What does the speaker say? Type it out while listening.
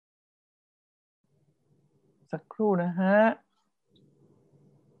สักครู่นะฮะ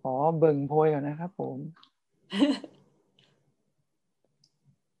ขอเบิ่งโพยก่อนนะครับผม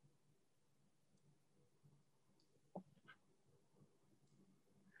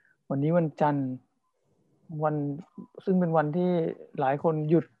วันนี้วันจันทร์วันซึ่งเป็นวันที่หลายคน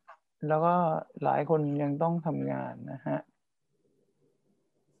หยุดแล้วก็หลายคนยังต้องทำงานนะฮะ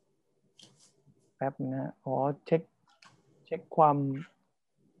แป๊บนะขอเช็คความ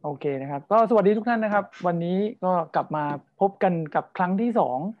โอเคนะครับก็สวัสดีทุกท่านนะครับวันนี้ก็กลับมาพบกันกับครั้งที่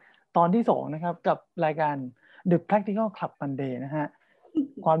2ตอนที่2นะครับกับรายการ The Practical Club Monday นะฮะ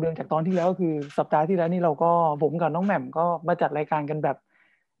ความเดิมจากตอนที่แล้วก็คือสัปดาห์ที่แล้วนี่เราก็ผมกับน้องแหม่มก็มาจัดรายการกันแบบ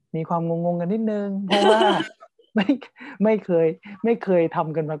มีความงงๆกันนิดนึงเพราะว่า ไม่ไม่เคยท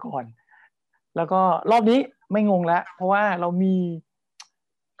ำกันมาก่อนแล้วก็รอบนี้ไม่งงแล้วเพราะว่าเรามี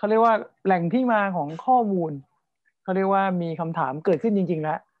เขาเรียกว่าแหล่งที่มาของข้อมูลเขาเรียกว่ามีคำถามเกิดขึ้นจริงๆแ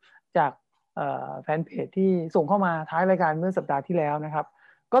ล้วจากแฟนเพจที่ส่งเข้ามาท้ายรายการเมื่อสัปดาห์ที่แล้วนะครับ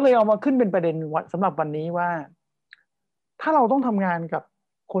ก็เลยเอามาขึ้นเป็นประเด็นสำหรับวันนี้ว่าถ้าเราต้องทำงานกับ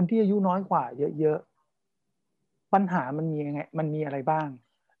คนที่อายุน้อยกว่าเยอะๆปัญหามันมียังไงมันมีอะไรบ้าง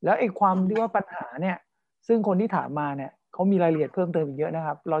แล้วไอ้ความที่ว่าปัญหาเนี่ยซึ่งคนที่ถามมาเนี่ยเขามีรายละเอียดเพิ่มเติมอีกเยอะนะค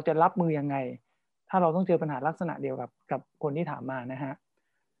รับเราจะรับมือยังไงถ้าเราต้องเจอปัญหาลักษณะเดียวกับคนที่ถามมานะฮะ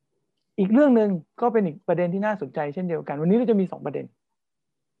อีกเรื่องหนึ่งก็เป็นอีกประเด็นที่น่าสนใจเช่นเดียวกันวันนี้เราจะมี2ประเด็น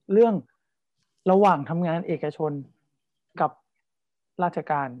เรื่องระหว่างทำงานเอกชนกับราช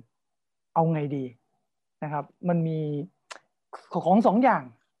การเอาไงดีนะครับมันมีของ2อย่าง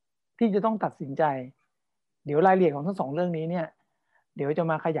ที่จะต้องตัดสินใจเดี๋ยวรายละเอียดของทั้ง2เรื่องนี้เนี่ยเดี๋ยวจะ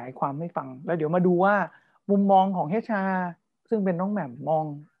มาขยายความให้ฟังแล้วเดี๋ยวมาดูว่ามุมมองของ HR ซึ่งเป็นน้องแหม่มมอง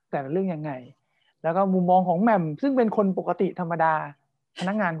แต่ละเรื่องยังไงแล้วก็มุมมองของแหม่มซึ่งเป็นคนปกติธรรมดาพ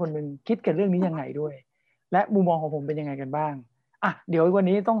นักงานคนหนึ่งคิดกับเรื่องนี้ยังไงด้วยและมุมมองของผมเป็นยังไงกันบ้างอ่ะเดี๋ยววัน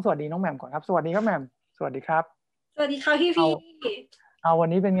นี้ต้องสวัสดีน้องแหม่มก่อนครับสวัสดีครับแหม่มสวัสดีครับสวัสดีค่ะพี่เอาวัน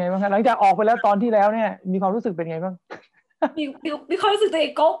นี้เป็นไงบ้างครับหลังจากออกไปแล้วตอนที่แล้วเนี่ยมีความรู้สึกเป็นไงบ้างมีความรู้สึกตัวเอ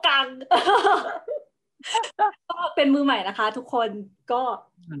งโก้กัง ก็เป็นมือใหม่นะคะทุกคนก็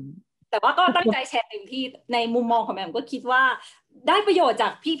แต่ว่าก็ตั้งใจแชร์เต็มที่ในมุมมองของแม่ผมก็คิดว่าได้ประโยชน์จา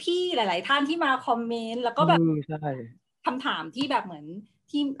กพี่ๆหลายๆท่านที่มาคอมเมนต์แล้วก็แบบคำถามที่แบบเหมือน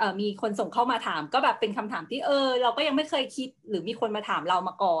ที่มีคนส่งเข้ามาถามก็แบบเป็นคำถามที่เราก็ยังไม่เคยคิดหรือมีคนมาถามเรา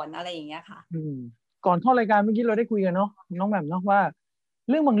มาก่อนอะไรอย่างเงี้ยค่ะก่อนเข้ารายการเมื่อกี้เราได้คุยกันเนาะน้องแหม่มเนาะว่า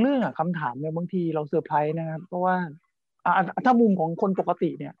เรื่องบางเรื่องอ่ะคำถามเนี่ยบางทีเราเซอร์ไพรส์นะครับเพราะว่าถ้ามุมของคนปกติ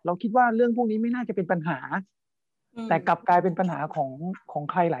เนี่ยเราคิดว่าเรื่องพวกนี้ไม่น่าจะเป็นปัญหาแต่กลับกลายเป็นปัญหาของ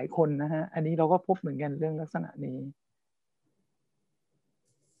ใครหลายคนนะฮะอันนี้เราก็พบเหมือนกันเรื่องลักษณะนี้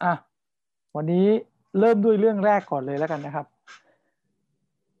วันนี้เริ่มด้วยเรื่องแรกก่อนเลยแล้วกันนะครับ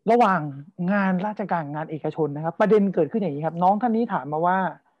ระหว่างงานราชการงานเอกชนนะครับประเด็นเกิดขึ้นอย่างนี้ครับน้องท่านนี้ถามมาว่า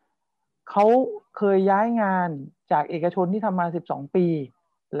เขาเคยย้ายงานจากเอกชนที่ทำมา12 ปี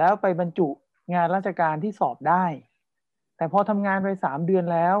แล้วไปบรรจุงานราชการที่สอบได้แต่พอทำงานไป3 เดือน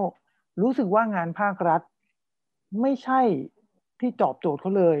แล้วรู้สึกว่างานภาครัฐไม่ใช่ที่ตอบโจทย์เข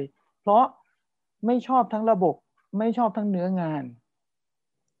าเลยเพราะไม่ชอบทั้งระบบไม่ชอบทั้งเนื้องาน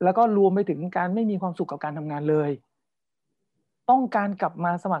แล้วก็รวมไปถึงการไม่มีความสุขกับการทำงานเลยต้องการกลับม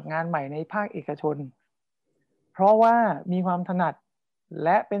าสมัครงานใหม่ในภาคเอกชนเพราะว่ามีความถนัดแล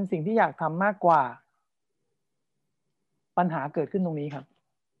ะเป็นสิ่งที่อยากทำมากกว่าปัญหาเกิดขึ้นตรงนี้ครับ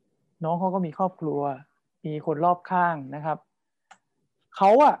น้องเขาก็มีครอบครัวมีคนรอบข้างนะครับเขา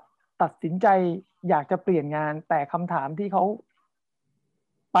ตัดสินใจอยากจะเปลี่ยนงานแต่คำถามที่เขา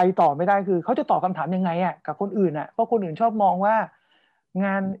ไปต่อไม่ได้คือเขาจะตอบคำถามยังไงกับคนอื่นเพราะคนอื่นชอบมองว่าง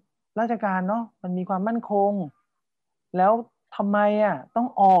านราชการเนาะมันมีความมั่นคงแล้วทำไมต้อง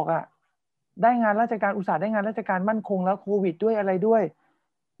ออกได้งานราชการอุตสาห์ได้งานราชการมั่นคงแล้วโควิดด้วยอะไรด้วย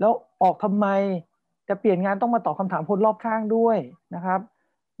แล้วออกทำไมจะเปลี่ยนงานต้องมาตอบคำถามคนรอบข้างด้วยนะครับ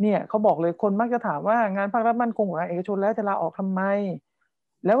เนี่ยเขาบอกเลยคนมักจะถามว่างานภาครัฐมั่นคงกว่างานเอกชนแล้วจะลาออกทำไม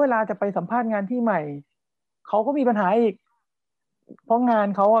แล้วเวลาจะไปสัมภาษณ์งานที่ใหม่เขาก็มีปัญหาอีกเพราะงาน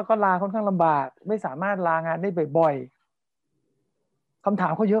เขาก็ลาค่อนข้างลำบากไม่สามารถลางานได้บ่อยๆคำถา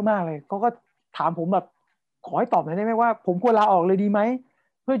มเขาเยอะมากเลยเขาก็ถามผมแบบขอให้ตอบหน่อยได้ไหมว่าผมควรลาออกเลยดีไหม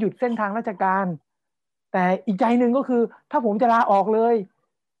เพื่อหยุดเส้นทางราชการแต่อีกใจหนึ่งก็คือถ้าผมจะลาออกเลย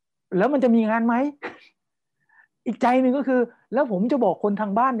แล้วมันจะมีงานไหมอีกใจหนึ่งก็คือแล้วผมจะบอกคนทา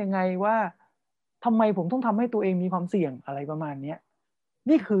งบ้านยังไงว่าทำไมผมต้องทำให้ตัวเองมีความเสี่ยงอะไรประมาณนี้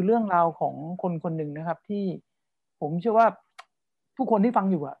นี่คือเรื่องราวของคนคนหนึ่งนะครับที่ผมเชื่อว่าผู้คนที่ฟัง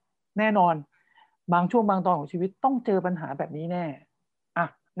อยู่แน่นอนบางช่วงบางตอนของชีวิตต้องเจอปัญหาแบบนี้แน่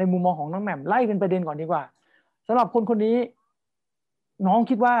ในมุมมองของน้องแหม่มไล่เป็นประเด็นก่อนดีกว่าสำหรับคนคนนี้น้อง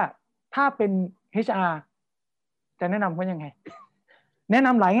คิดว่าถ้าเป็น HR จะแนะนำเขายังไงแนะน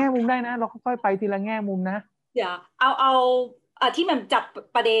ำหลายแง่มุมได้นะเราค่อยๆไปทีละแง่มุมนะ เดี๋ยวเอาที่มันจับ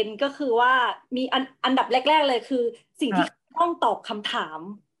ประเด็นก็คือว่ามีอันดับแรกๆเลยคือสิ่งที่ต้องตอบคำถาม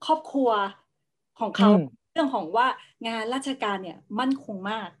ครอบครัวของเขาเรื่องของว่างานราชการเนี่ยมั่นคง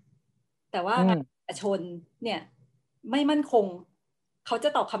มากแต่ว่างานเอกชนเนี่ยไม่มั่นคงเขาจะ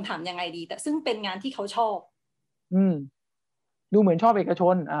ตอบคำถามยังไงดีแต่ซึ่งเป็นงานที่เขาชอบดูเหมือนชอบเอกช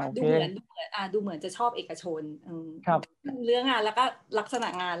นโอเคดูเหมือนจะชอบเอกชนครับเรื่องงานแล้วก็ลักษณะ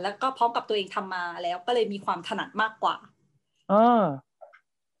งานแล้วก็พร้อมกับตัวเองทำมาแล้วก็เลยมีความถนัดมากกว่า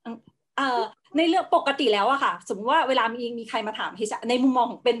ในเรื่องปกติแล้วอะค่ะสมมติว่าเวลามีใครมาถาม HR ในมุมมอง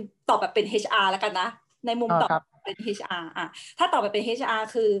ของเป็นตอบแบบเป็น HR แล้วกันนะในมุมตอบเป็น HR ถ้าตอบแบบเป็น HR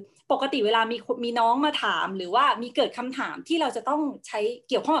คือปกติเวลามีน้องมาถามหรือว่ามีเกิดคำถามที่เราจะต้องใช้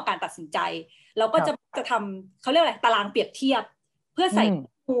เกี่ยวข้องกับการตัดสินใจเราก็จะทำเขาเรียกอะไรตารางเปรียบเทียบเพื่อใส่ข้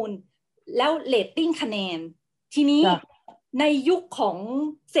อมูลแล้วเรตติ้งคะแนนทีนี้ในยุคของ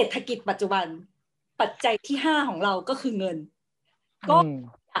เศรษฐกิจปัจจุบันปัจจัยที่5ของเราก็คือเงินก็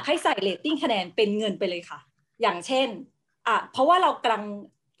อยากให้ใส่เรตติ้งคะแนนเป็นเงินไปเลยค่ะอย่างเช่นเพราะว่าเรากำลัง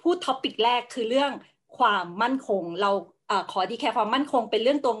พูดท็อปิกแรกคือเรื่องความมั่นคงเราขอดีแค่ความมั่นคงเป็นเ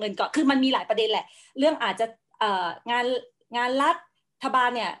รื่องตัวเงินก่อนคือมันมีหลายประเด็นแหละเรื่องอาจจะงานรัฐบาล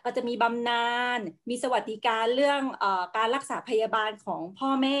เนี่ยก็จะมีบำนาญมีสวัสดิการเรื่องการรักษาพยาบาลของพ่อ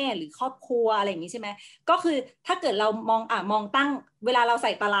แม่หรือครอบครัวอะไรอย่างนี้ใช่ไหมก็คือถ้าเกิดเรามองตั้งเวลาเราใ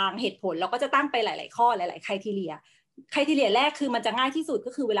ส่ตารางเหตุผลเราก็จะตั้งไปหลายๆข้อหลายๆไครทีเรียแรกคือมันจะง่ายที่สุด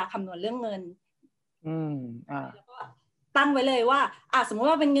ก็คือเวลาคำนวณเรื่องเงินแล้วก็ตั้งไว้เลยว่าสมมติ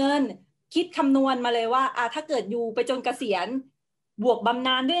ว่าเป็นเงินคิดคำนวณมาเลยว่าถ้าเกิดอยู่ไปจนเกษียณบวกบำน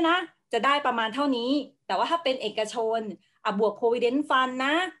าญด้วยนะจะได้ประมาณเท่านี้แต่ว่าถ้าเป็นเอกชนบวก provident fund น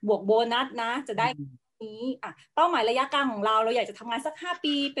ะบวกโบนัสนะจะได้นี้เป้าหมายระยะกลางของเราอยากจะทำงานสัก5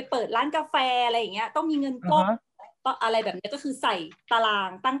 ปีไปเปิดร้านกาแฟอะไรอย่างเงี้ยต้องมีเงินก้อนอะไรแบบนี้ก็คือใส่ตาราง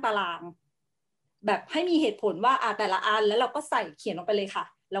ตั้งตารางแบบให้มีเหตุผลว่าแต่ละอันแล้วเราก็ใส่เขียนลงไปเลยค่ะ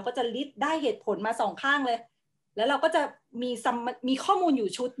เราก็จะลิสต์ได้เหตุผลมา2 ข้างเลยแล้วเราก็จะมีข้อมูลอยู่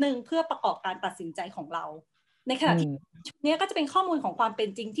ชุดหนึ่งเพื่อประกอบการตัดสินใจของเราในขณะที่ชุดนี้ก็จะเป็นข้อมูลของความเป็น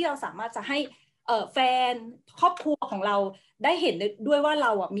จริงที่เราสามารถจะให้แฟนครอบครัวของเราได้เห็นด้วยว่าเร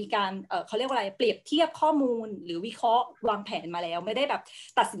ามีการเขาเรียกว่าอะไรเปรียบเทียบข้อมูลหรือวิเคราะห์วางแผนมาแล้วไม่ได้แบบ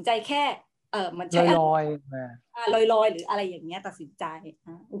ตัดสินใจแค่มันใช้ลอยหรืออะไรอย่างเงี้ยตัดสินใจ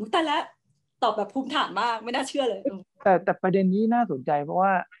แต่ละตอบแบบภูมิฐานมากไม่น่าเชื่อเลยแต่ประเด็นนี้น่าสนใจเพราะว่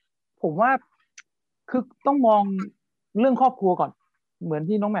าผมว่าคือต้องมองเรื่องครอบครัวก่อนเหมือน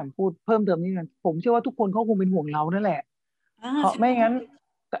ที่น้องแหม่มพูดเพิ่มเติมนิดนึงผมเชื่อว่าทุกคนเขาคงเป็นห่วงเรานั่นแหละเพราะไม่งั้น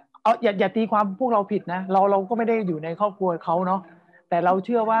อย่าตีความพวกเราผิดนะเราก็ไม่ได้อยู่ในครอบครัวเขาเนาะแต่เราเ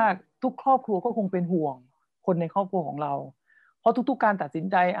ชื่อว่าทุกครอบครัวก็คงเป็นห่วงคนในครอบครัวของเราเพราะทุกๆการตัดสิน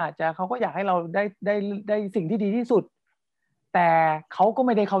ใจอาจจะเขาก็อยากให้เราได้สิ่งที่ดีที่สุดแต่เขาก็ไ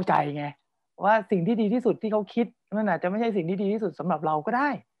ม่ได้เข้าใจไงว่าสิ่งที่ดีที่สุดที่เขาคิดมันอาจจะไม่ใช่สิ่งที่ดีที่สุดสำหรับเราก็ได้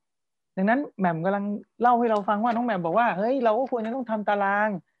ดังนั้นแหม่มกำลังเล่าให้เราฟังว่าน้องแหม่มบอกว่าเฮ้ยเราก็ควรจะต้องทำตาราง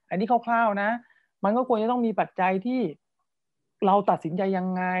อันนี้คร่าวๆนะมันก็ควรจะต้องมีปัจจัยที่เราตัดสินใจยัง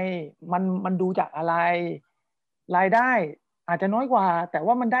ไงมันดูจากอะไรรายได้อาจจะน้อยกว่าแต่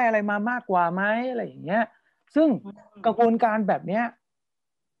ว่ามันได้อะไรมามากกว่าไหมอะไรอย่างเงี้ยซึ่งกระบวนการแบบเนี้ย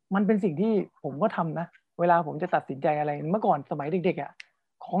มันเป็นสิ่งที่ผมก็ทำนะเวลาผมจะตัดสินใจอะไรเมื่อก่อนสมัยเด็ก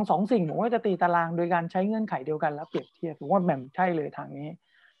ๆของ2 สิ่งผมก็จะตีตารางโดยการใช้เงื่อนไขเดียวกันแล้วเปรียบเทียบผมว่าแหม่มใช่เลยทางนี้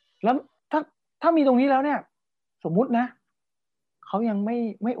แล้วถ้ามีตรงนี้แล้วเนี่ยสมมุตินะเขายังไ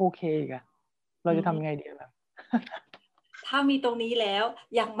ม่โอเคอีกเราจะทำไงดีล่ะถ้ามีตรงนี้แล้ว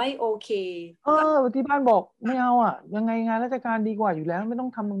ยังไม่โอเคที่บ้านบอกไม่เอายังไงงานราชการดีกว่าอยู่แล้วไม่ต้อ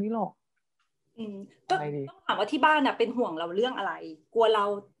งทำตรงนี้หรอกก็ต้องถามว่าที่บ้านเป็นห่วงเราเรื่องอะไร กลัวเรา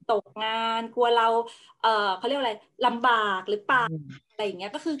ตกงานกลัวเราเขาเรียกอะไรลำบากหรือเปล่าอะไรอย่างเงี้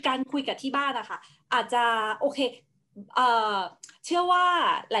ยก็คือการคุยกับที่บ้านอะค่ะอาจจะโอเคเชื่อว่า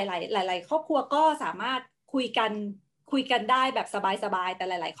หลายครอบครัวก็สามารถคุยกันได้แบบสบายๆแต่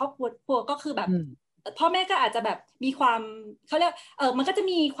หลายๆครอบครัวก็คือแบบพ่อแม่ก็อาจจะแบบมีความเขาเรียกมันก็จะ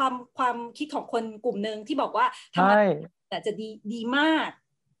มีความคิดของคนกลุ่มหนึ่งที่บอกว่าทำงานแต่จะดีมาก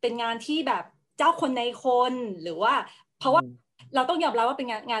เป็นงานที่แบบเจ้าคนในคนหรือว่าเพราะว่าเราต้องยอมรับว่าเป็น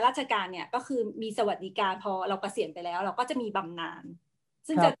งานราชการเนี่ยก็คือมีสวัสดิการพอเราเกษียณไปแล้วเราก็จะมีบำนาญ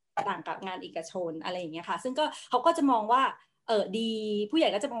ซึ่งจะต่างกับงานเอกชนอะไรอย่างเงี้ยค่ะซึ่งก็เขาก็จะมองว่าดีผู้ใหญ่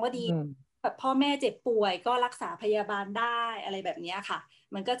ก็จะมองว่าดีแบบพ่อแม่เจ็บป่วยก็รักษาพยาบาลได้อะไรแบบนี้ค่ะ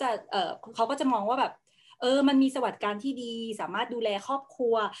มันก็จะเขาก็จะมองว่าแบบมันมีสวัสดิการที่ดีสามารถดูแลครอบครั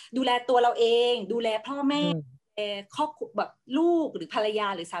วดูแลตัวเราเองดูแลพ่อแม่ครอบครัวแบบลูกหรือภรรยา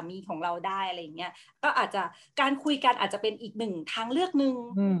หรือสามีของเราได้อะไรอย่างเงี้ยก็อาจจะการคุยกันอาจจะเป็นอีกหนึ่งทางเลือกหนึ่ง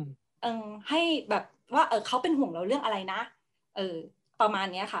ให้แบบว่าเขาเป็นห่วงเราเรื่องอะไรนะประมาณ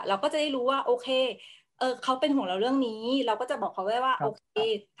นี้ค่ะเราก็จะได้รู้ว่าโอเค เขาเป็นห่วงเราเรื่องนี้เราก็จะบอกเขาว่าโอเค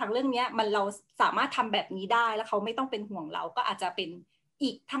ทางเรื่องนี้มันเราสามารถทำแบบนี้ได้แล้วเขาไม่ต้องเป็นห่วงเราก็อาจจะเป็นอี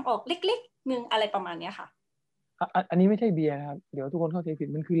กทางออกเล็กๆนึงอะไรประมาณนี้ค่ะอันนี้ไม่ใช่เบียร์นะครับเดี๋ยวทุกคนเข้าใจผิด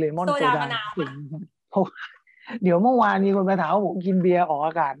มันคือเลมอนโซโซดามดามะนาวจริงเพราะเดี๋ยวเมื่อวานมีคนมาถามว่าผมกินเบียร์ออก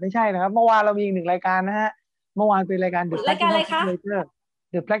อากาศไม่ใช่นะครับเมื่อวานเรามีอีกหนึ่งรายการนะฮะเมื่อวานเป็นรายการ The รายการ Practical อะไรคะ Signature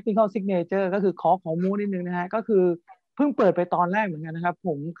The Practical Signature ก็คือขอมูนิดนึงนะฮะก็คือเพิ่งเปิดไปตอนแรกเหมือนกันนะครับผ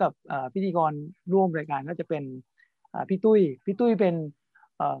มกับพิธีกรร่วมรายการก็จะเป็นพี่ตุ้ยเป็น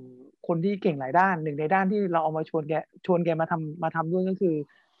คนที่เก่งหลายด้านหนึ่งในด้านที่เราเอามาชวนแกมาทำด้วยก็คือ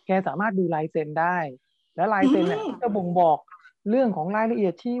แกสามารถดูลายเซ็นได้ และลายเซ็นเนี่ยจะบ่งบอกเรื่องของรายละเอีย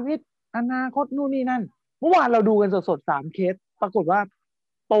ดชีวิตอนาคตนู่นนี่นั่นเมื่อวานเราดูกันสดๆ3 เคสปรากฏว่า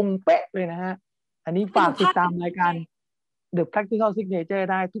ตรงเป๊ะเลยนะฮะอันนี้ฝากติดตามรายการ The Practical Signature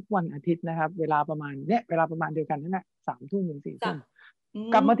ได้ทุกวันอาทิตย์นะครับเวลาประมาณเดียวกันนั่นแหละ3 ทุ่มถึง4 ทุ่ม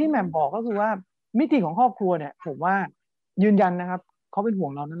กลับมาที่แหม่มบอกก็คือว่ามิติของครอบครัวเนี่ยผมว่ายืนยันนะครับเขาเป็นห่ว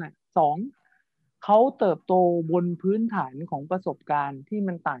งเรานั่นแหละ2เขาเติบโตบนพื้นฐานของประสบการณ์ที่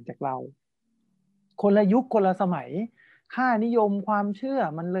มันต่างจากเราคนละยุคคนละสมัยค่านิยมความเชื่อ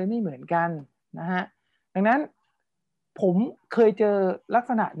มันเลยไม่เหมือนกันนะฮะดังนั้นผมเคยเจอลัก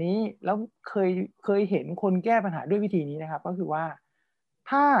ษณะนี้แล้วเคยเห็นคนแก้ปัญหาด้วยวิธีนี้นะครับก็คือว่า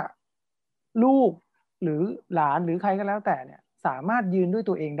ถ้าลูกหรือหลานหรือใครก็แล้วแต่เนี่ยสามารถยืนด้วย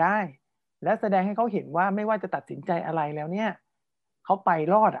ตัวเองได้และแสดงให้เขาเห็นว่าไม่ว่าจะตัดสินใจอะไรแล้วเนี่ยเขาไป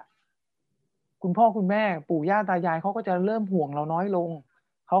รอดอ่ะคุณพ่อคุณแม่ปู่ย่าตายายเขาก็จะเริ่มห่วงเราน้อยลง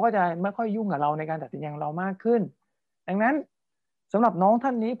เขาก็จะไม่ค่อยยุ่งกับเราในการตัดสินใจของเรามากขึ้นดังนั้นสำหรับน้องท่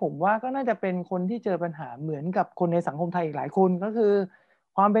านนี้ผมว่าก็น่าจะเป็นคนที่เจอปัญหาเหมือนกับคนในสังคมไทยอีกหลายคนก็คือ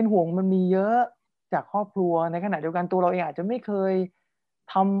ความเป็นห่วงมันมีเยอะจากครอบครัวในขณะเดียวกันตัวเราเองอาจจะไม่เคย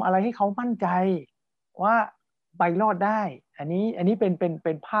ทำอะไรให้เขามั่นใจว่าไปรอดได้อันนี้เ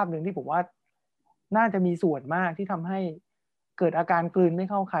ป็นภาพหนึ่งที่ผมว่าน่าจะมีส่วนมากที่ทำให้เกิดอาการกลืนไม่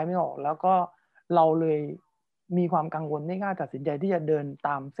เข้าคายไม่ออกแล้วก็เราเลยมีความกังวลไม่กล้าตัดสินใจที่จะเดินต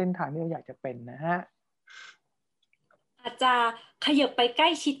ามเส้นทางที่เราอยากจะเป็นนะฮะอาจจะขยับไปใกล้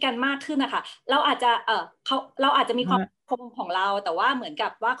ชิดกันมากขึ้นนะคะเราอาจจะเราอาจจะมีความคมของเราแต่ว่าเหมือนกั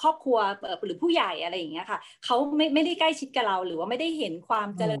บว่าครอบครัวหรือผู้ใหญ่อะไรอย่างเงี้ยค่ะเขาไม่ได้ใกล้ชิดกับเราหรือว่าไม่ได้เห็นความ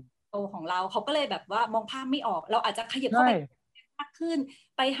เจริญโตของเราเขาก็เลยแบบว่ามองภาพไม่ออกเราอาจจะขยับเข้าไปมากขึ้น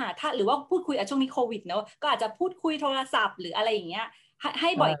ไปหาท่านหรือว่าพูดคุยช่วงนี้โควิดเนอะก็อาจจะพูดคุยโทรศัพท์หรืออะไรอย่างเงี้ยให้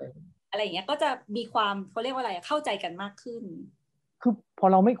บ่อยอะไรอย่างเงี้ยก็จะมีความเขาเรียกว่าอะไรเข้าใจกันมากขึ้นคือพอ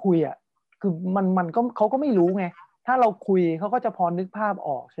เราไม่คุยอ่ะคือมันก็เขาก็ไม่รู้ไงถ้าเราคุยเขาก็จะพอนึกภาพอ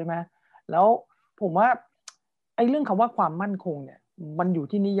อกใช่ไหมแล้วผมว่าไอ้เรื่องคำว่าความมั่นคงเนี่ยมันอยู่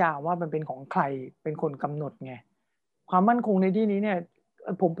ที่นิยามว่ามันเป็นของใครเป็นคนกำหนดไงความมั่นคงในที่นี้เนี่ย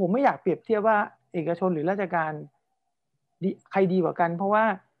ผมไม่อยากเปรียบเทียบว่าเอกชนหรือราชการใครดีกว่ากันเพราะว่า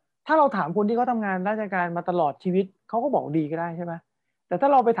ถ้าเราถามคนที่เขาทำงานราชการมาตลอดชีวิตเขาก็บอกดีก็ได้ใช่ไหมแต่ถ้า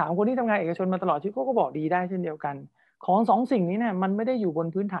เราไปถามคนที่ทำงานเอกชนมาตลอดชีวิตเขาก็บอกดีได้เช่นเดียวกัน ของสองสิ่งนี้เนี่ยมันไม่ได้อยู่บน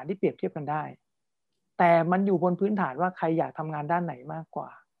พื้นฐานที่เปรียบเทียบกันได้แต่มันอยู่บนพื้นฐานว่าใครอยากทำงานด้านไหนมากกว่า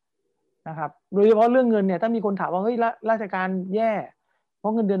นะครับโดยเฉพาะเรื่องเงินเนี่ยถ้ามีคนถามว่าเฮ้ยราชการแย่เพรา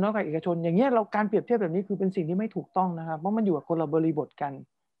ะเงินเดือนน้อยกว่าเอกชนอย่างเงี้ยเราการเปรียบเทียบแบบนี้คือเป็นสิ่งที่ไม่ถูกต้องนะครับเพราะมันอยู่กับคนละบริบทกัน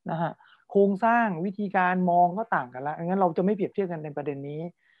นะฮะโครงสร้างวิธีการมองก็ต่างกันแล้วงั้นเราจะไม่เปรียบเทียบกันในประเด็นนี้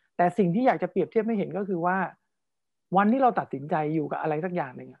แต่สิ่งที่อยากจะเปรียบเทียบให้เห็นก็คือว่าวันที่เราตัดสินใจอยู่กับอะไรสักอย่า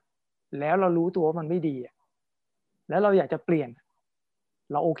งหนึ่งแล้วเรารู้ตัวว่ามันไม่ดีแล้วเราอยากจะเปลี่ยน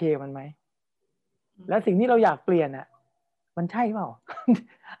เราโอเคมันไหมและสิ่งที่เราอยากเปลี่ยนอ่ะมันใช่เปล่า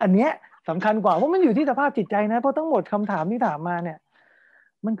อันเนี้ยสำคัญกว่าเพราะมันอยู่ที่สภาพจิตใจนะเพราะทั้งหมดคำถามที่ถามมาเนี่ย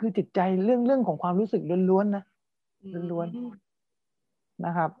มันคือจิตใจเรื่องของความรู้สึกล้วนๆนะล้วนๆน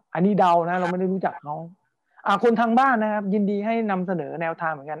ะครับอันนี้เดานะเราไม่ได้รู้จักเขาคนทางบ้านนะครับยินดีให้นำเสนอแนวทา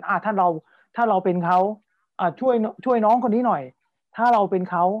งเหมือนกันถ้าเราเป็นเขาช่วยน้องคนนี้หน่อยถ้าเราเป็น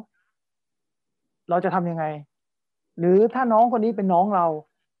เขาเราจะทำยังไงหรือถ้าน้องคนนี้เป็นน้องเร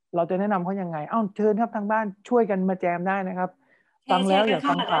าจะแนะนำเขายังไงเชิญครับทางบ้านช่วยกันมาแจมได้นะครับฟังแล้วอย่า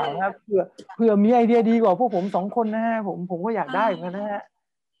ฟังข่าวนะครับเผื่อมีไอเดียดีกว่าพวกผม2 คนนะฮะผมก็อยากได้เหมือนกันนะฮะ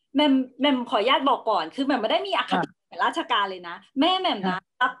แม่มขออนุญาตบอกก่อนคือแม่มไม่ได้มีอคติราชการเลยนะแม่นะ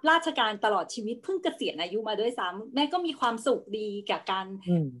รับราชการตลอดชีวิตเพิ่งเกษียณอายุมาด้วยซ้ำแม่ก็มีความสุขดีกับการ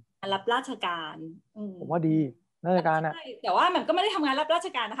รับราชการผมว่าดีราชการอ่ะแต่ว่าแม่มก็ไม่ได้ทำงานรับราช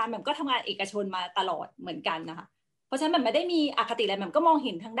การนะคะแม่มก็ทำงานเอกชนมาตลอดเหมือนกันนะคะเพราะฉะนั้นแม่มไม่ได้มีอคติอะไรแม่มก็มองเ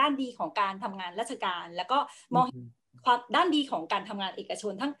ห็นทางด้านดีของการทำงานราชการแล้วก็มองความด้านดีของการทำงานเอกช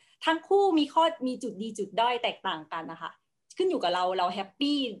นทั้งคู่มีจุดดีจุดด้อยแตกต่างกันนะคะขึ้นอยู่กับเราแฮป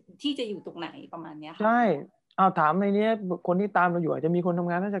ปี้ที่จะอยู่ตรงไหนประมาณนี้ค่ะใช่ถามในนี้คนที่ตามเราอยู่อาจจะมีคนทำ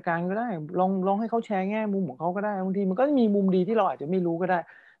งานราชการก็ได้ลองให้เขาแชร์แง่มุมของเขาก็ได้บางทีมันก็มีมุมดีที่เราอาจจะไม่รู้ก็ได้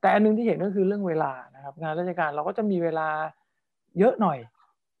แต่อันนึงที่เห็นก็คือเรื่องเวลานะครับงานราชการเราก็จะมีเวลาเยอะหน่อย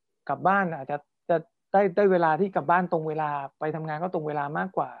กลับบ้านอาจจะได้เวลาที่กลับบ้านตรงเวลาไปทำงานก็ตรงเวลามาก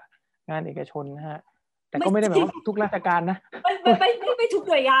กว่างานเอกชนนะฮะแต่ก็ไม่ได้หมายว่าทุกราชการนะไม่ทุก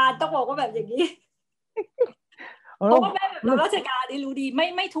หน่วยงานต้องบอกว่าแบบอย่างนี้เพราะว่าแม่แบบราชการนี่รู้ดี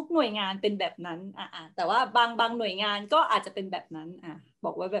ไม่ทุกหน่วยงานเป็นแบบนั้นแต่ว่าบางหน่วยงานก็อาจจะเป็นแบบนั้นบ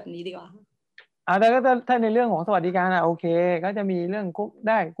อกว่าแบบนี้ดีกว่าแต่ก็ถ้าในเรื่องของสวัสดิการโอเคก็จะมีเรื่องไ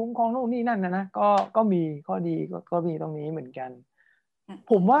ด้คุ้มครองโน่นนี่นั่นนะก็มีข้อดีก็มีตรงนี้เหมือนกัน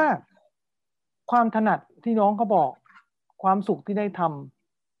ผมว่าความถนัดที่น้องเขาบอกความสุขที่ได้ท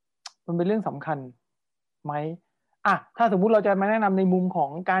ำมันเป็นเรื่องสำคัญไหมถ้าสมมุติเราจะมาแนะนำในมุมของ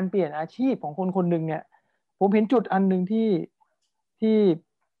การเปลี่ยนอาชีพของคนคนหนึ่งเนี่ยผมเห็นจุดอันหนึ่งที่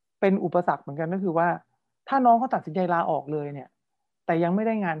เป็นอุปสรรคเหมือนกันก็คือว่าถ้าน้องเขาตัดสินใจลาออกเลยเนี่ยแต่ยังไม่ไ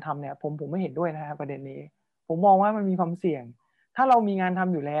ด้งานทำเนี่ยผมไม่เห็นด้วยนะฮะประเด็นนี้ผมมองว่ามันมีความเสี่ยงถ้าเรามีงานท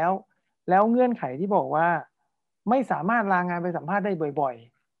ำอยู่แล้วเงื่อนไขที่บอกว่าไม่สามารถลางานไปสัมภาษณ์ได้บ่อย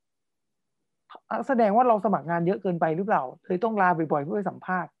ๆแสดงว่าเราสมัครงานเยอะเกินไปหรือเปล่าเลยต้องลาบ่อยๆเพื่อไปสัมภ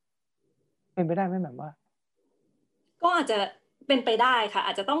าษณ์เป็นไปได้ไหมแบบว่าก็อาจจะเป็นไปได้ค่ะอ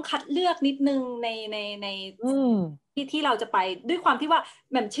าจจะต้องคัดเลือกนิดนึงในที่เราจะไปด้วยความที่ว่า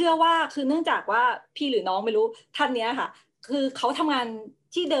แหม่มเชื่อว่าคือเนื่องจากว่าพี่หรือน้องไม่รู้ท่านเนี้ยค่ะคือเขาทำงาน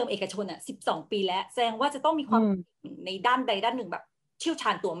ที่เดิมเอกชน12 ปีแล้วแสดงว่าจะต้องมีความในด้านใดด้านหนึ่งแบบเชี่ยวช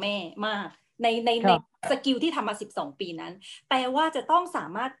าญตัวแม่มากในสกิลที่ทำมา12 ปีนั้นแปลว่าจะต้องสา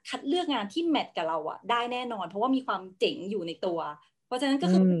มารถคัดเลือกงานที่แมทกับเราได้แน่นอนเพราะว่ามีความเจ๋งอยู่ในตัวเพราะฉะนั้นก็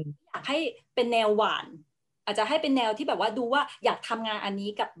คืออยากให้เป็นแนวหวานอาจจะให้เป็นแนวที่แบบว่าดูว่าอยากทำงานอันนี้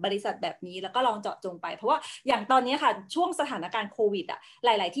กับบริษัทแบบนี้แล้วก็ลองเจาะจงไปเพราะว่าอย่างตอนนี้ค่ะช่วงสถานการณ์โควิดห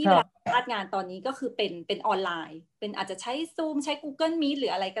ลายๆที่เวลาพาดงานตอนนี้ก็คือเป็นออนไลน์เป็นอาจจะใช้ Zoom ใช้ Google Meet หรื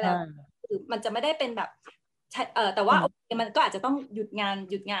ออะไรก็แล้วคือมันจะไม่ได้เป็นแบบแต่ว่ามันก็อาจจะต้องหยุดง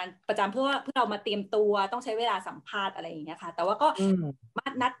านประจำเพื่อเรามาเตรียมตัวต้องใช้เวลาสัมภาษณ์อะไรอย่างเงี้ยค่ะแต่ว่าก็มา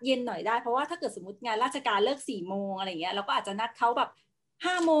นัดเย็นหน่อยได้เพราะว่าถ้าเกิดสมมติงานราชการเลิก4 โมงอะไรเงี้ยเราก็อาจจะนัดเขาแบบ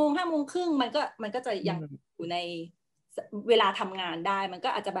5 โมงครึ่งมันก็จะยังอยู่ในเวลาทำงานได้มันก็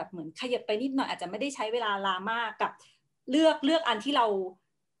อาจจะแบบเหมือนขยับไปนิดหน่อยอาจจะไม่ได้ใช้เวลาลามากกับเลือกอันที่เรา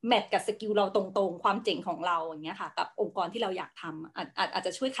แมทกับสกิลเราตรงๆความเจ๋งของเราอย่างเงี้ยค่ะกับองค์กรที่เราอยากทำอาจจ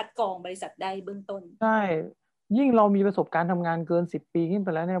ะช่วยคัดกรองบริษัทได้เบื้องต้นใช่ยิ่งเรามีประสบการณ์ทำงานเกิน10 ปีขึ้นไป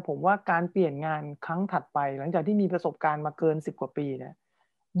แล้วเนี่ยผมว่าการเปลี่ยนงานครั้งถัดไปหลังจากที่มีประสบการณ์มาเกิน10 กว่าปีเนี่ย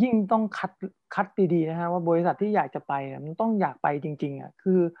ยิ่งต้องคัดดีๆนะฮะว่าบริษัทที่อยากจะไปเนี่ยมันต้องอยากไปจริงๆ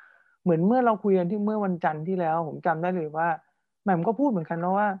คือเหมือนเมื่อเราคุยกันที่เมื่อวันจันทร์ที่แล้วผมจำได้เลยว่าแหม่มก็พูดเหมือนกันน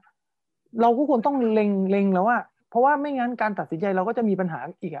ะว่าเราก็ควรต้องเล็งแล้วว่าเพราะว่าไม่งั้นการตัดสินใจเราก็จะมีปัญหา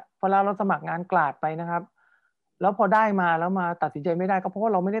อีกเวลาเราสมัครงานกลาดไปนะครับแล้วพอได้มาแล้วมาตัดสินใจไม่ได้ก็เพราะว่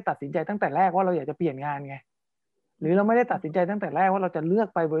าเราไม่ได้ตัดสินใจตั้งแต่แรกว่าเราอยากจะเปลี่ยนงานไงหรือเราไม่ได้ตัดสินใจตั้งแต่แรกว่าเราจะเลือก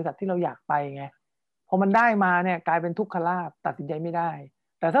ไปบริษัทที่เราอยากไปไงพอมันได้มาเนี่ยกลายเป็นทุกขลาภตัดสินใจไม่ได้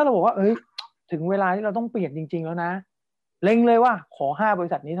แต่ถ้าเราบอกว่าถึงเวลาที่เราต้องเปลี่ยนจริงๆแล้วนะเล็งเลยว่าขอ5 บริ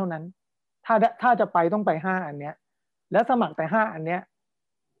ษัทนี้เท่านั้นถ้าจะไปต้องไป5 อันเนี้ยแล้วสมัครแต่5 อันเนี้ย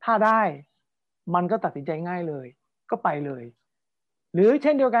ถ้าได้มันก็ตัดสินใจง่ายเลยก็ไปเลยหรือเ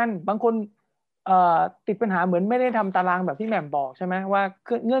ช่นเดียวกันบางคนติดปัญหาเหมือนไม่ได้ทำตารางแบบที่แหม่มบอกใช่ไหมว่า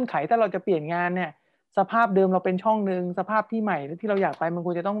เงื่อนไขถ้าเราจะเปลี่ยนงานเนี่ยสภาพเดิมเราเป็นช่องหนึ่งสภาพที่ใหม่ที่เราอยากไปมันค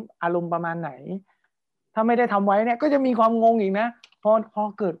วรจะต้องอารมณ์ประมาณไหนถ้าไม่ได้ทำไว้เนี่ยก็จะมีความงงอีกนะพอ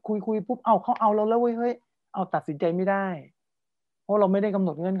เกิดคุยปุ๊บเขาเอาเราแล้วเว้ยเฮ้ยเอาตัดสินใจไม่ได้เพราะเราไม่ได้กำหน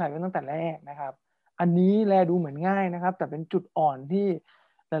ดเงื่อนไขไว้ตั้งแต่แรกนะครับอันนี้แลดูเหมือนง่ายนะครับแต่เป็นจุดอ่อนที่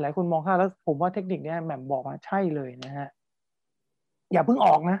หลายๆคนมองข้ามแล้วผมว่าเทคนิคเนี้ยแหม่มบอกมาใช่เลยนะฮะอย่าเพิ่งอ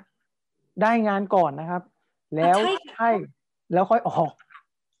อกนะได้งานก่อนนะครับแล้วใช่แล้วค่อยออก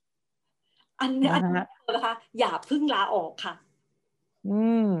อันนี้นะคะอย่าเพิ่งลาออกค่ะอื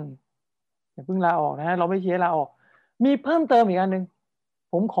มอย่าเพิ่งลาออกนะเราไม่เชียร์ลาออกมีเพิ่มเติมอีกอันหนึ่ง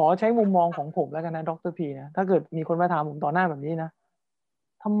ผมขอใช้มุมมองของผมแล้วกันนะดร.พีนะถ้าเกิดมีคนมาถามผมต่อหน้าแบบนี้นะ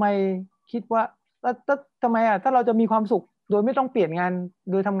ทำไมคิดว่าทำไมถ้าเราจะมีความสุขโดยไม่ต้องเปลี่ยนงาน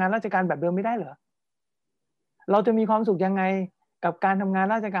โดยทำงานราชการแบบเดิมไม่ได้เหรอเราจะมีความสุขยังไงกับการทำงาน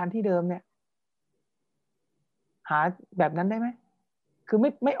ราชการที่เดิมเนี่ยหาแบบนั้นได้ไหมคือ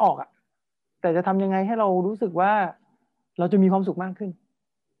ไม่ออกแต่จะทำยังไงให้เรารู้สึกว่าเราจะมีความสุขมากขึ้น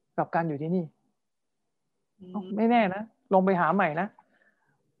กับการอยู่ที่นี่ไม่แน่นะลองไปหาใหม่นะ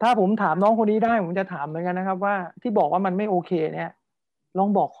ถ้าผมถามน้องคนนี้ได้ผมจะถามเหมือนกันนะครับว่าที่บอกว่ามันไม่โอเคเนี่ยลอง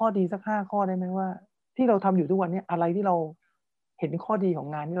บอกข้อดีสัก5 ข้อได้ไหมว่าที่เราทำอยู่ทุกวันนี้อะไรที่เราเห็นข้อดีของ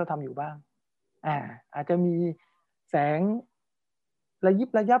งานที่เราทำอยู่บ้างอาจจะมีแสงระยิบ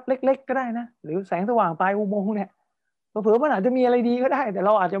ระยับเล็กๆก็ได้นะหรือแสงสว่างปลายอุโมงค์เนี่ยเผลอๆมันอาจจะมีอะไรดีก็ได้แต่เร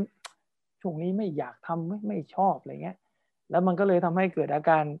าอาจจะช่วงนี้ไม่อยากทำไม่ชอบอะไรเงี้ย แล้วมันก็เลยทำให้เกิดอาก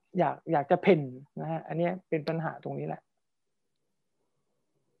ารอยากจะเพ่นนะฮะอันนี้เป็นปัญหาตรงนี้แหละ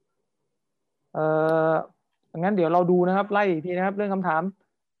งั้นเดี๋ยวเราดูนะครับไล่อีกทีนะครับเรื่องคำถาม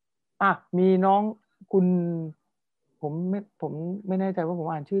มีน้องคุณผมไม่แน่ใจว่าผม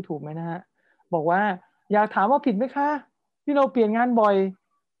อ่านชื่อถูกไหมนะฮะบอกว่าอยากถามว่าผิดไหมคะที่เราเปลี่ยนงานบ่อย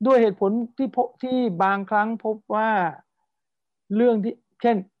ด้วยเหตุผลที่บางครั้งพบว่าเรื่องที่เ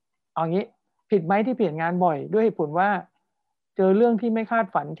ช่นเอางี้ผิดไหมที่เปลี่ยนงานบ่อยด้วยเหตุผลว่าเจอเรื่องที่ไม่คาด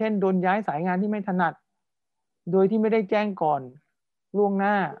ฝันเช่นโดนย้ายสายงานที่ไม่ถนัดโดยที่ไม่ได้แจ้งก่อนล่วงห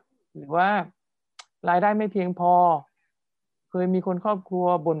น้าหรือว่ารายได้ไม่เพียงพอเคยมีคนครอบครัว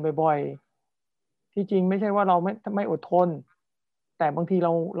บ่นบ่อยๆที่จริงไม่ใช่ว่าเราไม่อดทนแต่บางทีเ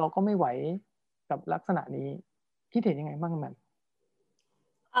ราก็ไม่ไหวกับลักษณะนี้คิดเห็นยังไงบ้างแมม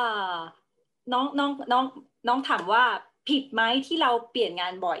อ่าน้องถามว่าผิดไหมที่เราเปลี่ยนงา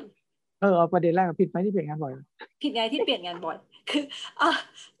นบ่อยเอาประเด็นแรกผิดไหมที่เปลี่ยนงานบ่อยผิดไงที่เปลี่ยนงานบ่อยคืออ่ะ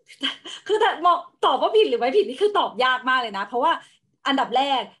คือแต่บอกตอบว่าผิดหรือไม่ผิดนี่คือตอบยากมากเลยนะเพราะว่าอันดับแร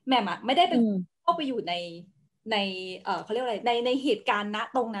กแหม่มไม่ได้เป็นเข้าไปอยู่ในเขาเรียกอะไรในเหตุการณ์ณ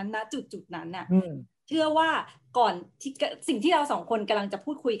ตรงนั้นณจุดนั้นน่ะเชื่อว่าก่อนที่สิ่งที่เราสองคนกำลังจะ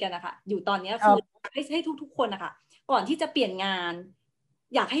พูดคุยกันนะคะอยู่ตอนนี้คือให้ทุกคนนะคะก่อนที่จะเปลี่ยนงาน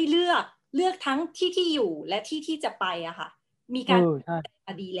อยากให้เลือกทั้งที่อยู่และที่จะไปอะค่ะมีการ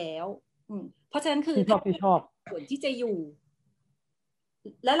ดีแล้วเพราะฉะนั้นคือที่ชอบส่วนที่จะอยู่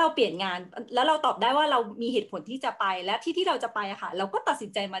แล้วเราเปลี่ยนงานแล้วเราตอบได้ว่าเรามีเหตุผลที่จะไปและที่เราจะไปอะค่ะเราก็ตัดสิ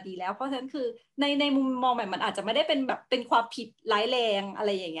นใจมาดีแล้วเพราะฉะนั้นคือในมุมมองแบบมันอาจจะไม่ได้เป็นแบบเป็นความผิดร้ายแรงอะไร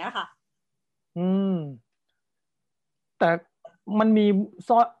อย่างเงี้ยค่ะแต่มันมีซ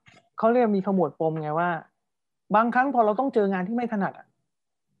อเขาเรียกมีขมวดปมไงว่าบางครั้งพอเราต้องเจองานที่ไม่ถนัด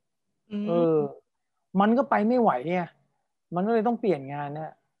มันก็ไปไม่ไหวเนี่ยมันก็เลยต้องเปลี่ยนงานน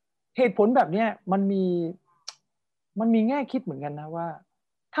ะเหตุผลแบบเนี้ยมันมีแง่คิดเหมือนกันนะว่า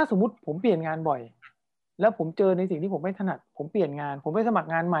ถ้าสมมุติผมเปลี่ยนงานบ่อยแล้วผมเจอในสิ่งที่ผมไม่ถนัดผมเปลี่ยนงานผมไปสมัคร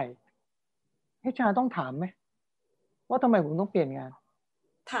งานใหม่HRต้องถามไหมว่าทำไมผมต้องเปลี่ยนงาน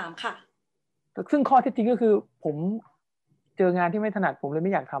ถามค่ะซึ่งข้อเท็จจริงก็คือผมเจองานที่ไม่ถนัดผมเลยไ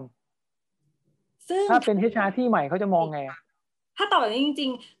ม่อยากทำซึ่งถ้าเป็น HR ที่ใหม่เขาจะมองไงถ้าตอบแบบนี้จริ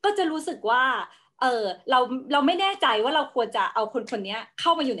งๆก็จะรู้สึกว่าเราไม่แน่ใจว่าเราควรจะเอาคนนี้เข้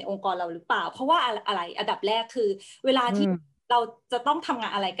ามาอยู่ในองค์กรเราหรือเปล่าเพราะว่าอะไรอันดับแรกคือเวลาที่เราจะต้องทำงา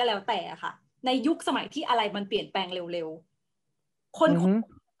นอะไรก็แล้วแต่ค่ะในยุคสมัยที่อะไรมันเปลี่ยนแปลงเร็วๆคน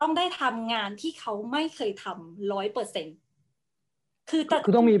ต้องได้ทำงานที่เขาไม่เคยทำ100%คือ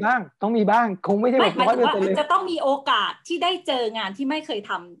ต้องมีบ้างคงไม่ใช่แบบ100%เลยจะต้องมีโอกาสที่ได้เจองานที่ไม่เคย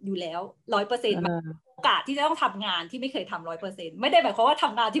ทำอยู่แล้ว100%โอกาสที่จะต้องทำงานที่ไม่เคยทำ100%ไม่ได้หมายความว่าท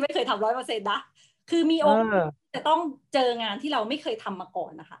ำงานที่ไม่เคยทำ100%นะคือมีโอกาสจะต้องเจองานที่เราไม่เคยทำมาก่อ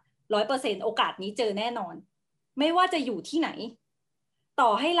นนะคะ100%โอกาสนี้เจอแน่นอนไม่ว่าจะอยู่ที่ไหนต่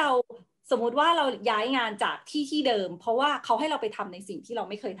อให้เราสมมุติว่าเราย้ายงานจากที่เดิมเพราะว่าเขาให้เราไปทำในสิ่งที่เรา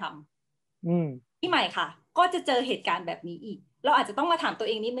ไม่เคยทำที่ใหม่ค่ะก็จะเจอเหตุการณ์แบบนี้อีกเราอาจจะต้องมาถามตัว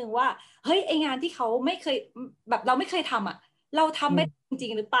เองนิดนึงว่าเฮ้ยไองานที่เขาไม่เคยแบบเราไม่เคยทำอ่ะเราทำไม่จริ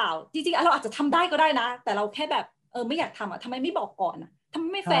งหรือเปล่าจริงๆเราอาจจะทำได้ก็ได้นะแต่เราแค่แบบไม่อยากทำอ่ะทำไมไม่บอกก่อนอ่ะทำไม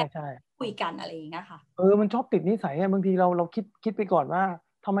ไม่แฟร์คุยกันอะไรอย่างเงี้ยค่ะมันชอบติดนิสัยบางทีเราคิดไปก่อนว่า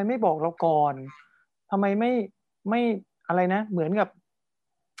ทำไมไม่บอกเราก่อนทำไมไม่อะไรนะเหมือนกับ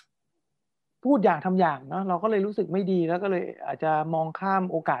พูดอย่างทำอย่างเนาะเราก็เลยรู้สึกไม่ดีแล้วก็เลยอาจจะมองข้าม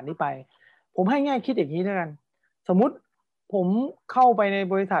โอกาสนี้ไปผมให้แง่คิดอย่างนี้ด้วยกันสมมุติผมเข้าไปใน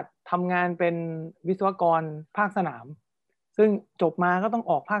บริษัททำงานเป็นวิศวกรภาคสนามซึ่งจบมาก็ต้อง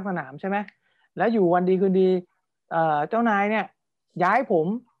ออกภาคสนามใช่ไหมแล้วอยู่วันดีคืนดีเจ้านายเนี่ยย้ายผม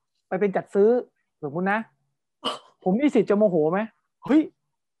ไปเป็นจัดซื้อสมมุตินะผมมีสิทธิ์จะโมโหไหมเฮ้ย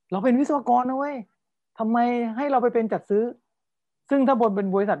เราเป็นวิศวกรนะเว้ยทำไมให้เราไปเป็นจัดซื้อซึ่งถ้าบนเป็น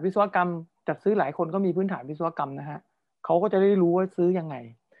บริษัทวิศวกรรมจัดซื้อหลายคนก็มีพื้นฐานวิศวกรรมนะฮะเขาก็จะได้รู้ว่าซื้อยังไง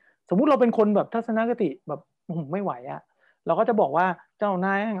สมมุติเราเป็นคนแบบทัศนคติแบบไม่ไหวอะเราก็จะบอกว่าเจ้าน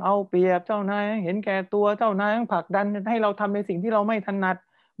ายเอาเปรียบเจ้านายเห็นแก่ตัวเจ้านายผลักดันให้เราทำในสิ่งที่เราไม่ถนัด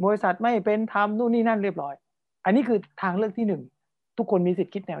บริษัทไม่เป็นธรรมนู่นนี่นั่นเรียบร้อยอันนี้คือทางเลือกที่หนึ่งทุกคนมีสิท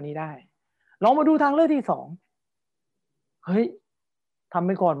ธิ์คิดแนวนี้ได้ลองมาดูทางเลือกที่สองเฮ้ยทำไ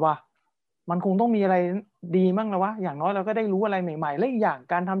ปก่อนว่ะมันคงต้องมีอะไรดีมั่งแล้ววะอย่างน้อยเราก็ได้รู้อะไรใหม่ๆและอีกอย่าง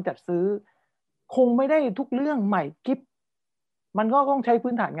การทำจัดซื้อคงไม่ได้ทุกเรื่องใหม่กิ๊บมันก็ต้องใช้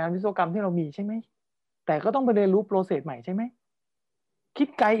พื้นฐานงานวิศวกรรมที่เรามีใช่ไหมแต่ก็ต้องไปเรียนรู้โปรเซสใหม่ใช่ไหมคิด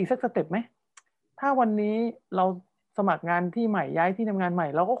ไกลอีกสักสเต็ปไหมถ้าวันนี้เราสมัครงานที่ใหม่ย้ายที่ทำงานใหม่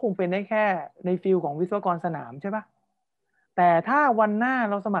เราก็คงเป็นได้แค่ในฟิลของวิศวกรสนามใช่ปะแต่ถ้าวันหน้า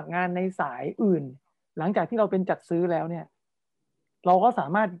เราสมัครงานในสายอื่นหลังจากที่เราเป็นจัดซื้อแล้วเนี่ยเราก็สา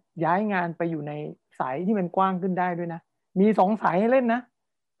มารถย้ายงานไปอยู่ในสายที่มันกว้างขึ้นได้ด้วยนะ มี2 สายให้เล่นนะ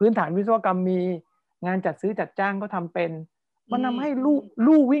พื้นฐานวิศวกรรมมีงานจัดซื้อจัดจ้างก็ทำเป็นมันทำให้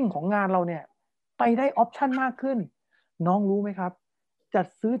ลู่วิ่งของงานเราเนี่ยไปได้ออปชันมากขึ้นน้องรู้ไหมครับจัด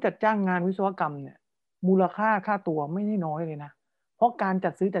ซื้อจัดจ้างงานวิศวกรรมเนี่ยมูลค่าตัวไม่ได้น้อยเลยนะเพราะการ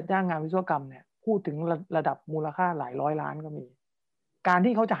จัดซื้อจัดจ้างงานวิศวกรรมเนี่ยพูดถึงระดับมูลค่าหลายร้อยล้านก็มีการ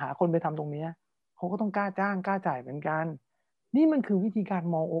ที่เขาจะหาคนไปทำตรงนี้เขาก็ต้องกล้าจ้างกล้าจ่ายเหมือนกันนี่มันคือวิธีการ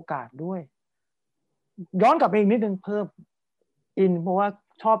มองโอกาสด้วยย้อนกลับไปอีกนิดนึงเพิ่มเพราะว่า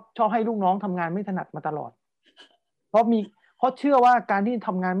ชอบให้ลูกน้องทำงานไม่ถนัดมาตลอดเพราะเชื่อว่าการที่ท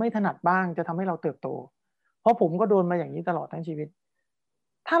ำงานไม่ถนัดบ้างจะทำให้เราเติบโตเพราะผมก็โดนมาอย่างนี้ตลอดทั้งชีวิต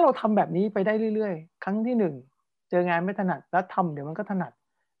ถ้าเราทำแบบนี้ไปได้เรื่อยๆครั้งที่1เจองานไม่ถนัดแล้วทำเดี๋ยวมันก็ถนัด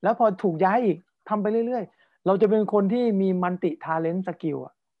แล้วพอถูกย้ายอีกทำไปเรื่อยๆเราจะเป็นคนที่มีมัลติทาเลนต์สกิลอ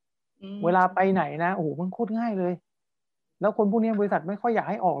ะเวลาไปไหนนะโอ้โหมันโคตรง่ายเลยแล้วคนพวกนี้บริษัทไม่ค่อยอยาก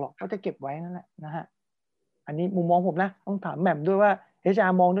ให้ออกหรอกก็จะเก็บไว้นั่นแหละนะฮะอันนี้มุมมองผมนะต้องถามแหม่มด้วยว่า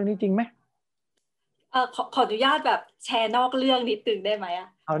HR มองเรื่องนี้จริงไหมขออนุญาตแบบแชร์นอกเรื่องนิดนึงได้ไหม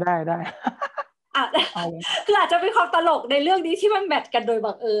เอาได้คืออาจจะเป็นความตลกในเรื่องนี้ที่มันแมทกันโดย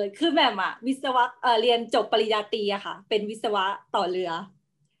บังเอิญคือแหม่มวิศวะเรียนจบปริญญาตรีอะค่ะเป็นวิศวะต่อเรือ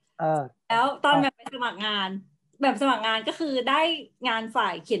แล้วตอนแหม่มไปสมัครงานแหม่มสมัครงานก็คือได้งานฝ่า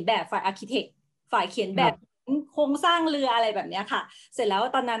ยเขียนแบบฝ่ายอาร์คิเทคฝ่ายเขียนแบบโครงสร้างเรืออะไรแบบนี้ค่ะเสร็จแล้ว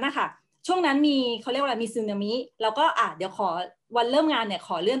ตอนนั้นนะคะช่วงนั้นเขาเรียกว่าอะไรมีสึนามิแล้วก็เดี๋ยวขอวันเริ่มงานเนี่ยข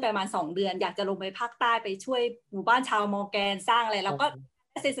อเลื่อนไปประมาณ2 เดือนอยากจะลงไปภาคใต้ไปช่วยหมู่บ้านชาวมอร์แกนสร้างอะไรแล้วก็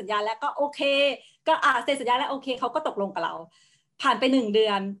เซ็นสัญญาแล้วก็โอเคก็เซ็นสัญญาแล้วโอเคเขาก็ตกลงกับเราผ่านไป1 เดื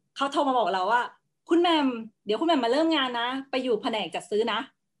อนเขาโทรมาบอกเราว่าคุณแมมเดี๋ยวคุณแมมมาเริ่มงานนะไปอยู่แผนกจัดซื้อนะ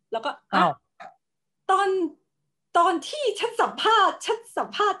แล้วก็ตอนที่ฉันสัมภาษ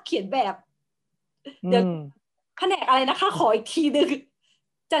ณ์เขียนแบบเดี๋ยวแผนกอะไรนะคะขออีกทีนึง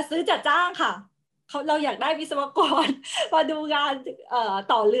จัดซื้อจัดจ้างค่ะเราอยากได้วิศวกรมาดูงาน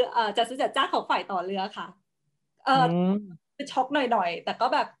ต่อเรือจัดซื้อจัดจ้างของฝ่ายต่อเรือค่ะช็อกหน่อยแต่ก็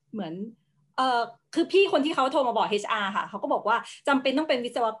แบบเหมือนคือพี่คนที่เขาโทรมาบอก HR ค่ะเขาก็บอกว่าจำเป็นต้องเป็น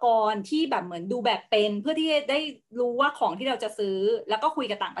วิศวกรที่แบบเหมือนดูแบบเป็นเพื่อที่ได้รู้ว่าของที่เราจะซื้อแล้วก็คุย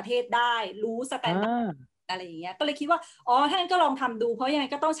กับต่างประเทศได้รู้สแตนดาร์ดอะไรอย่างเงี้ยก็เลยคิดว่าถ้างั้นก็ลองทำดูเพราะยังไง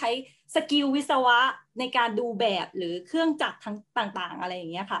ก็ต้องใช้สกิลวิศวะในการดูแบบหรือเครื่องจักรทั้งต่างๆอะไรอย่า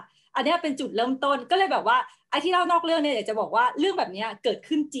งเงี้ยค่ะอันนี้เป็นจุดเริ่มต้นก็เลยแบบว่าไอ้ที่เล่านอกเรื่องเนี่ยอยากจะบอกว่าเรื่องแบบนี้เกิด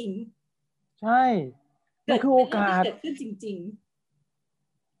ขึ้นจริงใช่มันคือโอกาสเกิดขึ้นจริง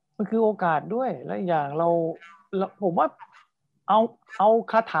ๆมันคือโอกาสด้วยและอย่างผมว่าเอา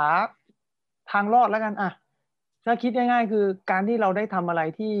คาถาทางรอดแล้วกันถ้าคิดง่ายๆคือการที่เราได้ทำอะไร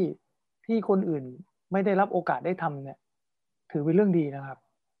ที่คนอื่นไม่ได้รับโอกาสได้ทำเนี่ยถือเป็นเรื่องดีนะครับ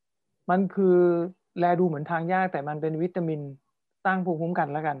มันคือแลดูเหมือนทางยากแต่มันเป็นวิตามินสร้างภูมิคุ้มกัน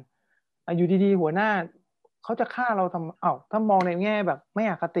แล้วกันอยู่ดีๆหัวหน้าเขาจะฆ่าเราทำถ้ามองในแง่แบบไม่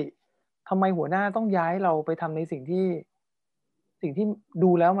อคติทำไมหัวหน้าต้องย้ายเราไปทำในสิ่งที่ดู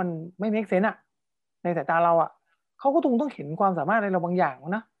แล้วมันไม่เมคเซนส์ในสายตาเราเขาก็ต้องเห็นความสามารถในเราบางอย่าง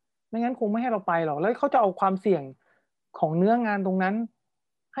นะไม่งั้นคงไม่ให้เราไปหรอกแล้วเขาจะเอาความเสี่ยงของเนื้องานตรงนั้น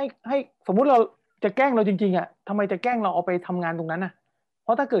ให้สมมุติเราจะแกล้งเราจริงๆทำไมจะแกล้งเราเอาไปทำงานตรงนั้นเพร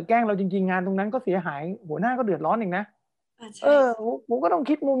าะถ้าเกิดแกล้งเราจริงๆงานตรงนั้นก็เสียหายหัวหน้าก็เดือดร้อนเองนะผมก็ต้อง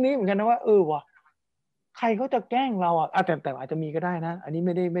คิดมุมนี้เหมือนกันนะว่าว่ะใครเขาจะแกล้งเราแต่อาจจะมีก็ได้นะอันนี้ไ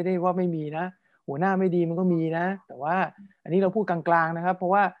ม่ได้ว่าไม่มีนะหัวหน้าไม่ดีมันก็มีนะแต่ว่าอันนี้เราพูดกลางๆนะครับเพรา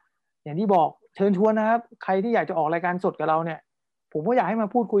ะว่าอย่างที่บอกเชิญชวนนะครับใครที่อยากจะออกรายการสดกับเราเนี่ยผมก็อยากให้มา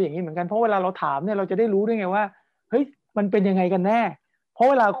พูดคุยอย่างนี้เหมือนกันเพราะเวลาเราถามเนี่ยเราจะได้รู้ด้วยไงว่าเฮ้ยมันเป็นยังไงกันแน่เพราะ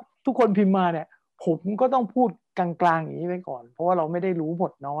เวลาทุกคนพิมพ์มาเนี่ยผมก็ต้องพูดกลางๆอย่างนี้ไว้ก่อนเพราะว่าเราไม่ได้รู้หม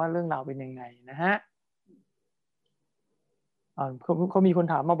ดเนาะว่าเรื่องราวเป็นยังไงนะฮะเขามีคน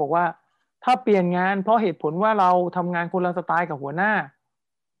ถามมาบอกว่าถ้าเปลี่ยนงานเพราะเหตุผลว่าเราทำงานคนละสไตล์กับหัวหน้า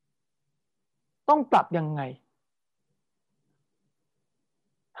ต้องปรับยังไง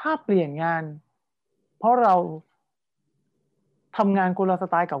ถ้าเปลี่ยนงานเพราะเราทำงานคนละส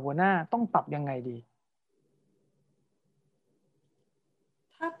ไตล์กับหัวหน้าต้องปรับยังไงดี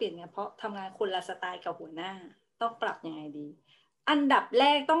ถ้าเปลี่ยนงานเพราะทำงานคนละสไตล์กับหัวหน้าต้องปรับยังไงดีอันดับแร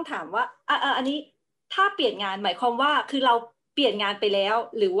กต้องถามว่าอันนี้ถ้าเปลี่ยนงานหมายความว่าคือเราเปลี่ยนงานไปแล้ว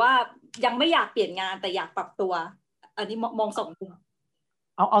หรือว่ายังไม่อยากเปลี่ยนงานแต่อยากปรับตัวอันนี้มอง2 มุม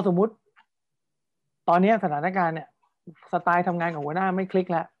เอาสมมุติตอนนี้สถานการณ์เนี่ยสไตล์ทำงานกับหัวหน้าไม่คลิก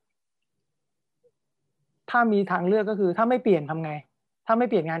แล้วถ้ามีทางเลือกก็คือถ้าไม่เปลี่ยนทำไงถ้าไม่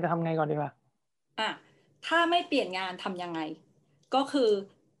เปลี่ยนงานจะทำไงก่อนดีกว่าถ้าไม่เปลี่ยนงานทำยังไงก็คือ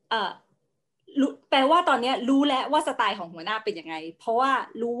แปลว่าตอนนี้รู้แล้วว่าสไตล์ของหัวหน้าเป็นยังไงเพราะว่า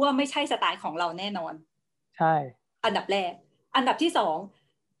รู้ว่าไม่ใช่สไตล์ของเราแน่นอนใช่อันดับแรกอันดับที่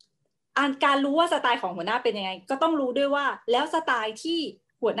2 การรู้ว่าสไตล์ของหัวหน้าเป็นยังไงก็ต้องรู้ด้วยว่าแล้วสไตล์ที่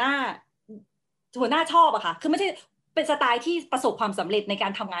หัวหน้าชอบอะค่ะคือไม่ใช่เป็นสไตล์ที่ประสบความสำเร็จในกา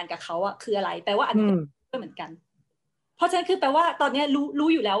รทำงานกับเขาอะคืออะไรแปลว่าอันนี้ก็เหมือนกันเพราะฉะนั้นคือแปลว่าตอนนี้รู้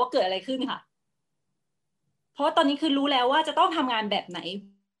อยู่แล้วว่าเกิดอะไรขึ้นค่ะเพราะตอนนี้คือรู้แล้วว่าจะต้องทำงานแบบไหน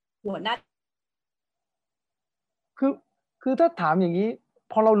หัวหน้าคือถ้าถามอย่างนี้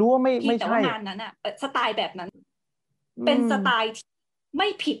พอเรารู้ว่าไม่แต่ใช่ว่างานนั้นอะสไตล์แบบนั้นเป็นสไตล์ที่ไม่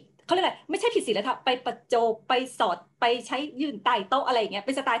ผิดเขาเรียกอะไรไม่ใช่ผิดศีลธรรมไปประโจบไปสอดไปใช้ยืนใต้โต๊ะอะไรอย่างเงี้ยเ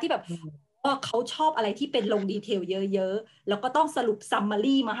ป็นสไตล์ที่แบบว่าเขาชอบอะไรที่เป็นลงดีเทลเยอะๆแล้วก็ต้องสรุปซัมมา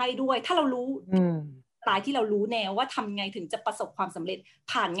รีมาให้ด้วยถ้าเรารู้สไตล์ที่เรารู้แนวว่าทำไงถึงจะประสบความสำเร็จ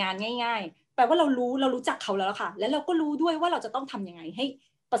ผ่านงานง่ายๆแปลว่าเรารู้จักเขาแล้วค่ะแล้วเราก็รู้ด้วยว่าเราจะต้องทำยังไงให้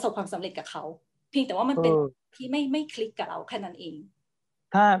ประสบความสำเร็จกับเขาเพียงแต่ว่ามันเป็นที่ไม่คลิกกับเราแค่นั้นเอง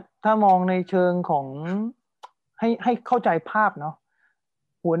ถ้ามองในเชิงของให้เข้าใจภาพเนาะ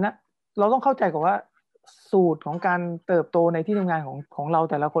หัวหน้าเราต้องเข้าใจก่อนว่าสูตรของการเติบโตในที่ทำงานของเรา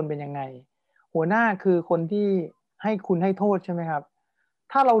แต่ละคนเป็นยังไงหัวหน้าคือคนที่ให้คุณให้โทษใช่ไหมครับ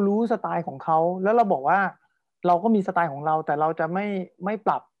ถ้าเรารู้สไตล์ของเขาแล้วเราบอกว่าเราก็มีสไตล์ของเราแต่เราจะไม่ป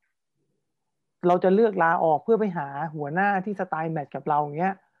รับเราจะเลือกลาออกเพื่อไปหาหัวหน้าที่สไตล์แมทกับเราอย่างเงี้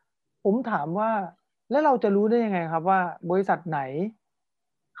ยผมถามว่าแล้วเราจะรู้ได้ยังไงครับว่าบริษัทไหน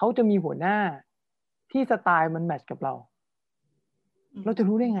เขาจะมีหัวหน้าที่สไตล์มันแมทกับเราเราจะ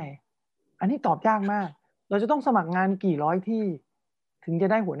รู้ได้ไงอันนี้ตอบยากมากเราจะต้องสมัครงานกี่ร้อยที่ถึงจะ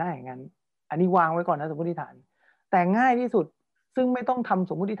ได้หัวหน้าอย่างนั้นอันนี้วางไว้ก่อนนะสมมติฐานแต่ง่ายที่สุดซึ่งไม่ต้องทำ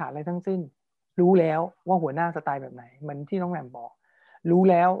สมมติฐานอะไรทั้งสิ้นรู้แล้วว่าหัวหน้าสไตล์แบบไหนเหมือนที่น้องแหม่มบอกรู้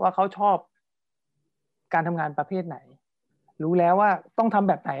แล้วว่าเขาชอบการทำงานประเภทไหนรู้แล้วว่าต้องทำ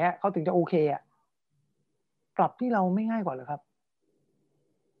แบบไหนเขาถึงจะโอเคปรับที่เราไม่ง่ายกว่าเหรอครับ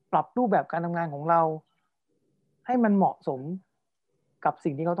ปรับรูปแบบการทำงานของเราให้มันเหมาะสมกับ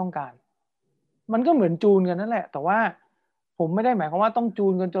สิ่งที่เขาต้องการมันก็เหมือนจูนกันนั่นแหละแต่ว่าผมไม่ได้หมายความว่าต้องจู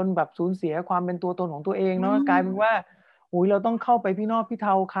นกันจนแบบสูญเสียความเป็นตัวตนของตัวเองเนาะกลายเป็นว่าอุ้ยเราต้องเข้าไปพี่นอบพี่เท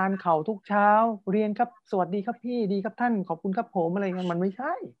าคานเข่าทุกเช้าเรียนครับสวัสดีครับพี่ดีครับท่านขอบคุณครับผมอะไรเงี้ยมันไม่ใ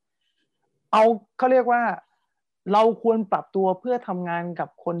ช่เอาเขาเรียกว่าเราควรปรับตัวเพื่อทำงานกับ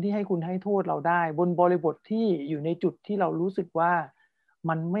คนที่ให้คุณให้โทษเราได้บนบริบทที่อยู่ในจุดที่เรารู้สึกว่า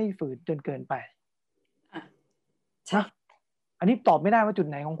มันไม่ฝืนจนเกินไปนะอันนี้ตอบไม่ได้ว่าจุด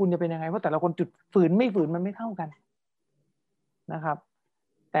ไหนของคุณจะเป็นยังไงเพราะแต่ละคนจุดฝืนไม่ฝืนมันไม่เท่ากันนะครับ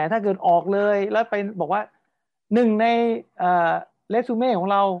แต่ถ้าเกิดออกเลยแล้วไปบอกว่าหนึ่งในเรซูเม่ของ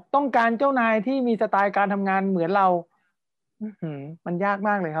เราต้องการเจ้านายที่มีสไตล์การทำงานเหมือนเรามันยากม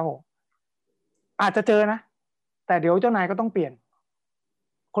ากเลยครับผมอาจจะเจอนะแต่เดี๋ยวเจ้านายก็ต้องเปลี่ยน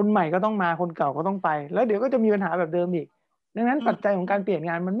คนใหม่ก็ต้องมาคนเก่าก็ต้องไปแล้วเดี๋ยวก็จะมีปัญหาแบบเดิมอีกดังนั้นปัจจัยของการเปลี่ยน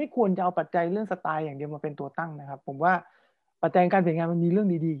งานมันไม่ควรจะเอาปัจจัยเรื่องสไตล์อย่างเดียวมาเป็นตัวตั้งนะครับผมว่าปัจจัยการเปลี่ยนงานมันมีเรื่อง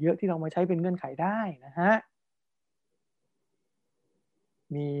ดีๆเยอะที่เรามาใช้เป็นเงื่อนไขได้นะฮะ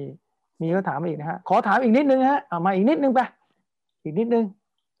มีก็ถามมาอีกนะฮะขอถามอีกนิดนึงฮะเอามาอีกนิดนึงไปอีกนิดนึง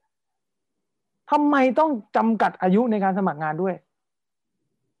ทำไมต้องจำกัดอายุในการสมัครงานด้วย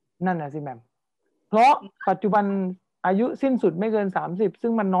นั่นน่ะสิแหม่มเพราะปัจจุบันอายุสิ้นสุดไม่เกิน30ซึ่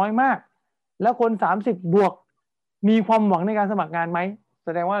งมันน้อยมากแล้วคน30บวกมีความหวังในการสมัครงานไหมแส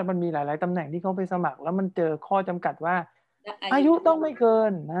ดงว่ามันมีหลายๆตำแหน่งที่เขาไปสมัครแล้วมันเจอข้อจำกัดว่าอายุต้องไม่เกิ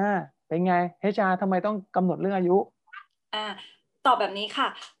นเป็นไง HR ทำไมต้องกำหนดเรื่องอายุตอบแบบนี้ค่ะ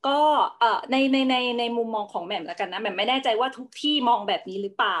ก็ในมุมมองของแหม่มแล้วกันนะแหม่มไม่แน่ใจว่าทุกที่มองแบบนี้ห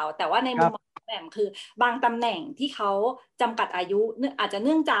รือเปล่าแต่ว่าในมุมมองของแหม่มคือบางตำแหน่งที่เขาจำกัดอายุอาจจะเ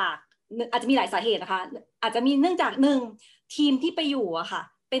นื่องจากอาจจะมีหลายสาเหตุนะคะอาจจะมีเนื่องจากหนึ่งทีมที่ไปอยู่อะค่ะ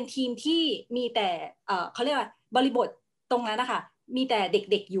เป็นทีมที่มีแต่เขาเรียกว่าบริบทตรงนั้นนะคะมีแต่เ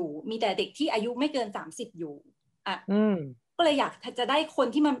ด็กๆอยู่มีแต่เด็กที่อายุไม่เกิน30อยู่ก็เลยอยากจะได้คน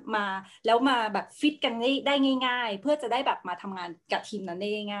ที่มาแล้วมาแบบฟิตกันได้ง่ายๆเพื่อจะได้แบบมาทำงานกับทีมนั้นได้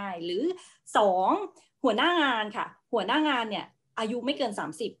ง่ายๆหรือสองหัวหน้างานค่ะหัวหน้างานเนี่ยอายุไม่เกิน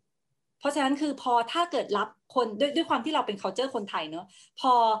30เพราะฉะนั้นคือพอถ้าเกิดรับคนด้วยความที่เราเป็น culture คนไทยเนอะพ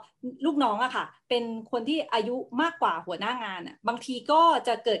อลูกน้องอะค่ะเป็นคนที่อายุมากกว่าหัวหน้างานอะบางทีก็จ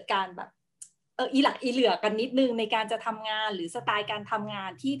ะเกิดการแบบอีหลักอีเหลือกันนิดนึงในการจะทำงานหรือสไตล์การทำงาน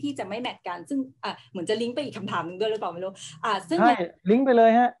ที่จะไม่แมทกันซึ่งเหมือนจะลิงก์ไปอีกคำถามหนึ่งด้วยหรือเปล่าไม่รู้ซึ่งใช่ลิงก์ไปเลย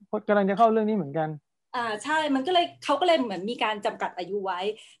ฮะกำลังจะเข้าเรื่องนี้เหมือนกันใช่มันก็เลยเขาก็เลยเหมือนมีการจำกัดอายุไว้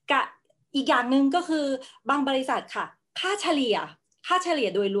กับอีกอย่างหนึ่งก็คือบางบริษัทค่ะค่าเฉลี่ย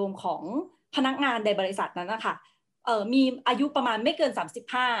โดยรวมของพนักงานในบริษัทนั้นนะคะมีอายุประมาณไม่เกิน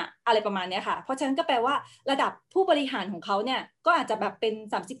35อะไรประมาณนี้ค่ะเพราะฉะนั้นก็แปลว่าระดับผู้บริหารของเขาเนี่ยก็อาจจะแบบเป็น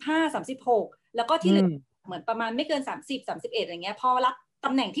35 36แล้วก็ที่เหลือเหมือนประมาณไม่เกิน30 31อะไรเงี้ยพอรับต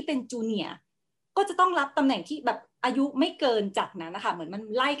ำแหน่งที่เป็นจูเนียร์ก็จะต้องรับตำแหน่งที่แบบ อายุไม่เกินจากนั้นนะคะเหมือนมัน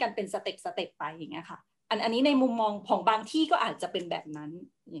ไล่กันเป็นสเต็ปไปอย่างเงี้ยค่ะอันนี้ในมุมมองของบางที่ก็อาจจะเป็นแบบนั้น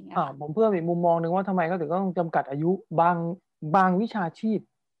อย่างเงี้ยค่ะผมเพิ่มอีกมุมมองหนึ่งว่าทำไมเขาถึงต้องจำกัดอายุบางวิชาชีพ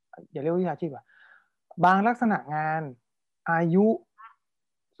อย่าเรียกว่าวิชาชีพบางลักษณะงานอายุ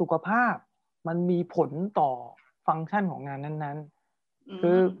สุขภาพมันมีผลต่อฟังก์ชันของงานนั้นๆ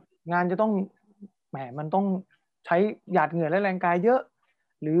คืองานจะต้องมันต้องใช้หยาดเหงื่อและแรงกายเยอะ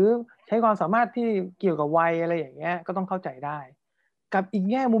หรือใช้ความสามารถที่เกี่ยวกับวัยอะไรอย่างเงี้ยก็ต้องเข้าใจได้กับอีก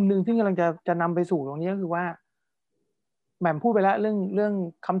แง่มุมหนึ่งที่กำลังจะนำไปสู่ตรงนี้ก็คือว่าแหม่มพูดไปแล้วเรื่อง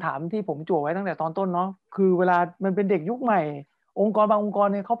คำถามที่ผมจั่วไว้ตั้งแต่ตอนต้นเนาะคือเวลามันเป็นเด็กยุคใหม่องค์กรบางองค์กร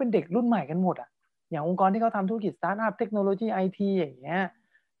เนี่ยเขาเป็นเด็กรุ่นใหม่กันหมดอย่างองค์กรที่เขาทำธุรกิจสตาร์ทอัพเทคโนโลยีไอทีอย่างเงี้ย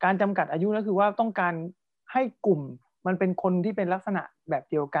การจำกัดอายุก็คือว่าต้องการให้กลุ่มมันเป็นคนที่เป็นลักษณะแบบ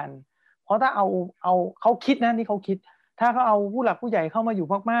เดียวกันเพราะถ้าเอาเขาคิดนะนี่เขาคิดถ้าเขาเอาผู้หลักผู้ใหญ่เข้ามาอยู่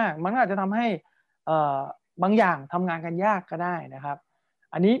มากๆมันอาจจะทำให้บางอย่างทำงานกันยากก็ได้นะครับ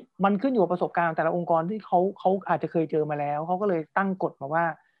อันนี้มันขึ้นอยู่กับประสบการณ์แต่ละองค์กรที่เขาอาจจะเคยเจอมาแล้วเขาก็เลยตั้งกฎมาว่า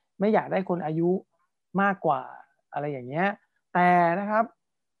ไม่อยากได้คนอายุมากกว่าอะไรอย่างเงี้ยแต่นะครับ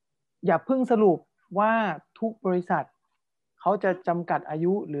อย่าเพิ่งสรุปว่าทุกบริษัทเขาจะจำกัดอา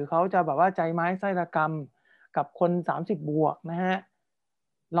ยุหรือเขาจะแบบว่าใจไม้ไส้ระกรรมกับคน30บวกนะฮะ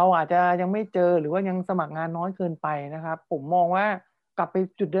เราอาจจะยังไม่เจอหรือว่ายังสมัครงานน้อยเกินไปนะครับผมมองว่ากลับไป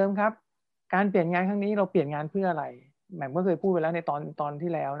จุดเดิมครับการเปลี่ยนงานครั้งนี้เราเปลี่ยนงานเพื่ออะไรแหม่มก็เคยพูดไปแล้วในตอนที่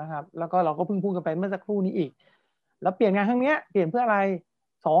แล้วนะครับแล้วก็เราก็เพิ่งพูดกันไปเมื่อสักครู่นี้อีกแล้วเปลี่ยนงานครั้งนี้เปลี่ยนเพื่ออะไร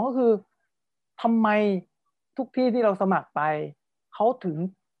สองก็คือทำไมทุกที่ที่เราสมัครไปเขาถึง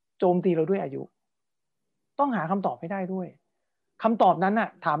โจมตีเราด้วยอายุต้องหาคำตอบให้ได้ด้วยคำตอบนั้นน่ะ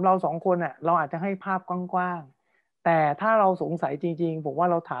ถามเราสองคนน่ะเราอาจจะให้ภาพกว้างๆแต่ถ้าเราสงสัยจริงๆผมว่า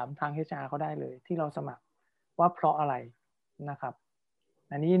เราถามทาง HR เขาได้เลยที่เราสมัครว่าเพราะอะไรนะครับ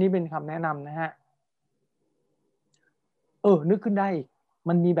อันนี้เป็นคำแนะนำนะฮะนึกขึ้นได้อีก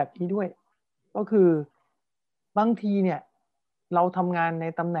มันมีแบบนี้ด้วยก็คือบางทีเนี่ยเราทำงานใน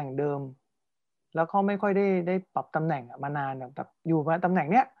ตำแหน่งเดิมแล้วก็ไม่ค่อยได้ปรับตำแหน่งมานานแบบอยู่มาตำแหน่ง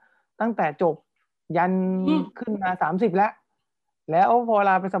เนี้ยตั้งแต่จบยันขึ้นมา30แล้วพอเว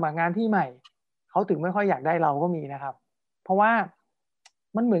ลาไปสมัครงานที่ใหม่เขาถึงไม่ค่อยอยากได้เราก็มีนะครับเพราะว่า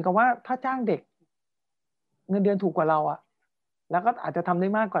มันเหมือนกับว่าถ้าจ้างเด็กเงินเดือนถูกกว่าเราแล้วก็อาจจะทำได้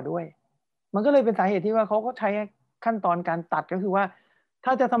มากกว่าด้วยมันก็เลยเป็นสาเหตุที่ว่าเขาก็ใช้ขั้นตอนการตัดก็คือว่าถ้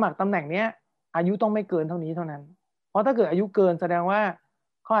าจะสมัครตำแหน่งเนี้ยอายุต้องไม่เกินเท่านี้เท่านั้นเพราะถ้าเกิดอายุเกินแสดงว่า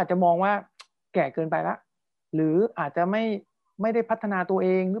เขาอาจจะมองว่าแก่เกินไปละหรืออาจจะไม่ได้พัฒนาตัวเอ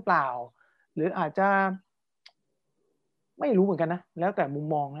งหรือเปล่าหรืออาจจะไม่รู้เหมือนกันนะแล้วแต่มุม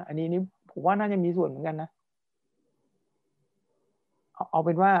มองนะอันนี้ผมว่าน่าจะมีส่วนเหมือนกันนะเอาเ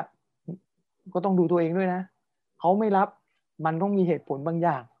ป็นว่าก็ต้องดูตัวเองด้วยนะเขาไม่รับมันต้องมีเหตุผลบางอ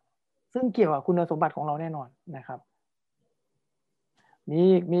ย่างซึ่งเกี่ยวกับคุณสมบัติของเราแน่นอนนะครับมี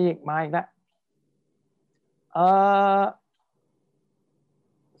อีกมาอีกแล้ว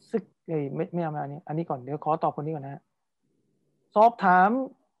ซึกไม่เอามาอันนี้ก่อนเดี๋ยวขอตอบคนนี้ก่อนนะ สอบถาม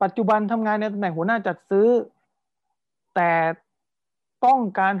ปัจจุบันทำงานในตำแหน่งหัวหน้าจัดซื้อแต่ต้อง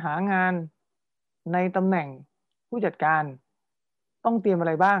การหางานในตำแหน่งผู้จัดการต้องเตรียมอะไ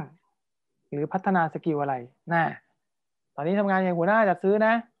รบ้างหรือพัฒนาสกิลอะไรนะตอนนี้ทำงานอย่างหัวหน้าจัดซื้อน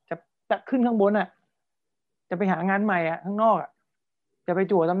ะจะขึ้นข้างบนจะไปหางานใหม่ข้างนอกจะไป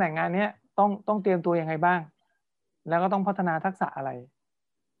จั่วตำแหน่งงานนี้ต้องเตรียมตัวยังไงบ้างแล้วก็ต้องพัฒนาทักษะอะไร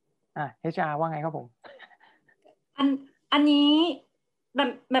HR ว่าไงครับผมอันนี้แบ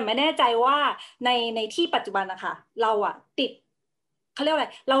บไม่แน่ใจว่าในที่ปัจจุบันนะคะเราติดเขาเรียกว่าอะไร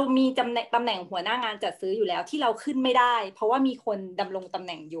เรามีตำแหน่งหัวหน้างานจัดซื้ออยู่แล้วที่เราขึ้นไม่ได้เพราะว่ามีคนดำรงตำแห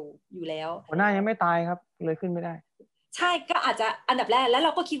น่งอยู่แล้วหัวหน้ายังไม่ตายครับเลยขึ้นไม่ได้ใช่ก็อาจจะอันดับแรกแล้วเร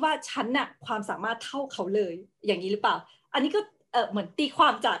าก็คิดว่าฉันน่ะความสามารถเท่าเขาเลยอย่างนี้หรือเปล่าอันนี้ก็เหมือนตีควา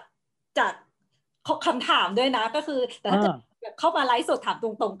มจากคำถามด้วยนะก็คือแต่ถ้าเกิดแบบเข้ามาไลฟ์สดถามต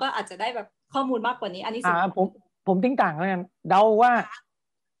รงๆก็อาจจะได้แบบข้อมูลมากกว่านี้อันนี้ผมติ้งต่างแล้วกันเดาว่า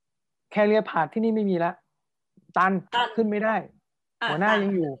แคเรียพาธที่นี่ไม่มีแล้วตันขึ้นไม่ได้หัวหน้ายั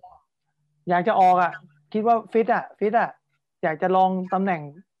งอยู่อยากจะออกคิดว่าฟิตอยากจะลองตำแหน่ง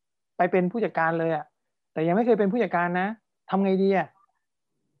ไปเป็นผู้จัดการเลยแต่ยังไม่เคยเป็นผู้จัดการนะทำไงดี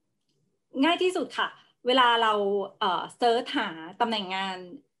ง่ายที่สุดค่ะเวลาเราเซิร์ชหาตำแหน่งงาน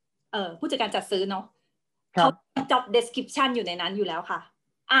ผู้จัดการจัดซื้อเนาะเขา job description อยู่ในนั้นอยู่แล้วค่ะ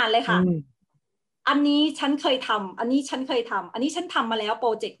อ่านเลยค่ะอันนี้ฉันเคยทำอันนี้ฉันเคยทำอันนี้ฉันทำมาแล้วโปร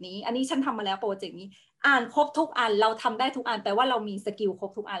เจกต์นี้อันนี้ฉันทำมาแล้วโปรเจกต์นี้อ่านครบทุกอันเราทำได้ทุกอันแปลว่าเรามีสกิลคร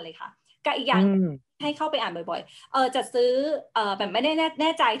บทุกอันเลยค่ะก็อีกอย่างให้เข้าไปอ่านบ่อยๆจัดซื้อแบบไม่ได้แ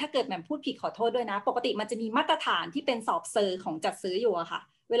น่ใจถ้าเกิดแบบพูดผิดขอโทษด้วยนะปกติมันจะมีมาตรฐานที่เป็นสอบเซอร์ของจัดซื้ออยู่อะค่ะ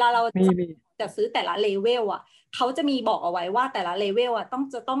เวลาเรา จัดซื้อแต่ละเลเวลอ่ะเขาจะมีบอกเอาไว้ว่าแต่ละเลเวลอ่ะ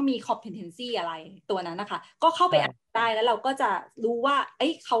จะต้องมี competency อะไรตัวนั้นนะคะก็เข้าไปอ่านได้แล้วเราก็จะรู้ว่า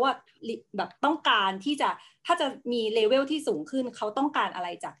เขาอ่ะแบบต้องการที่จะถ้าจะมีเลเวลที่สูงขึ้นเขาต้องการอะไร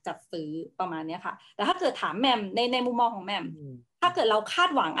จากจัดซื้อประมาณนี้ค่ะแต่ถ้าเกิดถามแมมในมุมมองของแมมถ้าเกิดเราคาด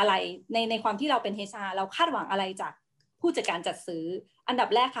หวังอะไรในความที่เราเป็น HR เราคาดหวังอะไรจากผู้จัดการจัดซื้ออันดับ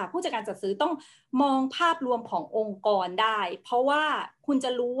แรกค่ะผู้จัดการจัดซื้อต้องมองภาพรวมขององค์กรได้เพราะว่าคุณจะ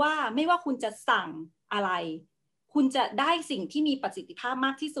รู้ว่าไม่ว่าคุณจะสั่งอะไรคุณจะได้สิ่งที่มีประสิทธิภาพม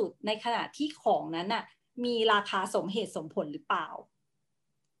ากที่สุดในขณะที่ของนั้นน่ะมีราคาสมเหตุสมผลหรือเปล่า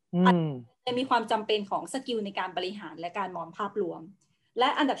จะมีความจำเป็นของสกิลในการบริหารและการมองภาพรวมและ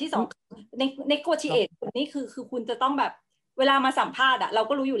อันดับที่สองในโกชิเอตนี่คือคุณจะต้องแบบเวลามาสัมภาษณ์เรา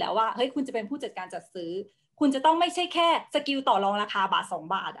ก็รู้อยู่แล้วว่าเฮ้ยคุณจะเป็นผู้จัดการจัดซื้อคุณจะต้องไม่ใช่แค่สกิลต่อรองราคาบาท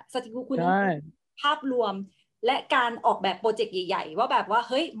2 บาทสกิลคุณต้องภาพรวมและการออกแบบโปรเจกต์ใหญ่ๆว่าแบบว่า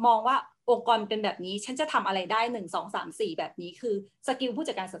เฮ้ยมองว่าองค์กรเป็นแบบนี้ฉันจะทำอะไรได้1 2 3 4แบบนี้คือสกิลผู้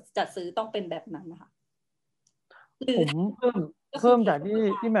จัดการจัดซื้อต้องเป็นแบบนั้นนะคะผมเพิ่มจาก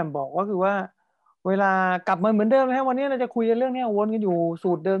ที่แหม่มบอกก็คือว่าเวลากลับมาเหมือนเดิมนะวันนี้เราจะคุยกันเรื่องนี้วนกันอยู่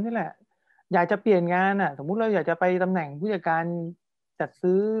สูตรเดิมนี่แหละอยากจะเปลี่ยนงานสมมุติเราอยากจะไปตำแหน่งผู้จัดการจัด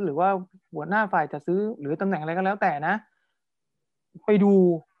ซื้อหรือว่าหัวหน้าฝ่ายจัดซื้อหรือตำแหน่งอะไรก็แล้วแต่นะไปดู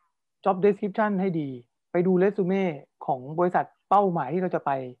job description ให้ดีไปดูเรซูเม่ของบริษัทเป้าหมายที่เราจะไ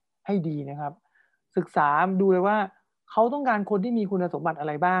ปให้ดีนะครับศึกษาดูเลยว่าเขาต้องการคนที่มีคุณสมบัติอะไ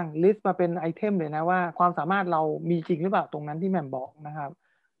รบ้างลิสต์มาเป็นไอเทมเลยนะว่าความสามารถเรามีจริงหรือเปล่าตรงนั้นที่แหม่มบอกนะครับ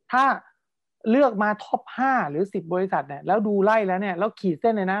ถ้าเลือกมาท็อป5หรือ10บริษัทเนี่ยแล้วดูไล่แล้วเนี่ยแล้วขีดเ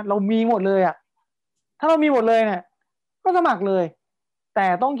ส้นเลยนะเรามีหมดเลยถ้าเรามีหมดเลยเนี่ยก็สมัครเลยแต่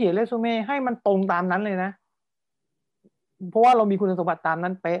ต้องเขียนเรซูเม่ให้มันตรงตามนั้นเลยนะเพราะว่าเรามีคุณสมบัติตามนั้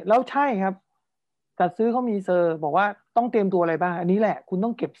นเป๊ะแล้วใช่ครับจัดซื้อเขามีเซอร์บอกว่าต้องเตรียมตัวอะไรบ้างอันนี้แหละคุณต้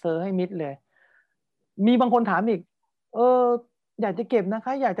องเก็บเซอร์ให้มิดเลยมีบางคนถามอีกอยากจะเก็บนะค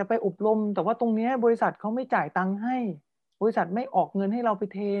ะอยากจะไปอบรมแต่ว่าตรงนี้บริษัทเขาไม่จ่ายตังค์ให้บริษัทไม่ออกเงินให้เราไป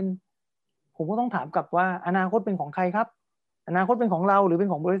เทรนผมก็ต้องถามกลับว่าอนาคตเป็นของใครครับอนาคตเป็นของเราหรือเป็น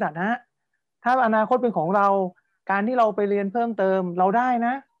ของบริษัทฮะถ้าอนาคตเป็นของเราการที่เราไปเรียนเพิ่มเติมเราได้น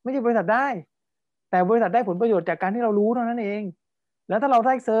ะไม่ใช่บริษัทได้แต่บริษัทได้ผลประโยชน์จากการที่เรารู้เท่านั้นเองแล้วถ้าเราไ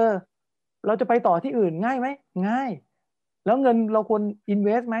ด้เซอร์เราจะไปต่อที่อื่นง่ายไหมง่ายแล้วเงินเราควรอินเว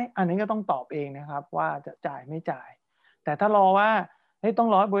สต์ไหมอันนี้ก็ต้องตอบเองนะครับว่าจะจ่ายไม่จ่ายแต่ถ้ารอว่าต้อง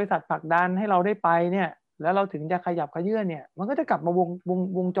รอบริษัทผลักดันให้เราได้ไปเนี่ยแล้วเราถึงจะขยับขยื่นเนี่ยมันก็จะกลับมา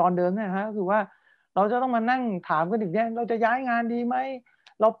วงจรเดิมนะฮะก็คือว่าเราจะต้องมานั่งถามกันถึงเนี่ยเราจะย้ายงานดีไหม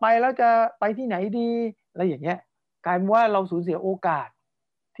เราไปแล้วจะไปที่ไหนดีอะไรอย่างเงี้ยกลายเป็นว่าเราสูญเสียโอกาส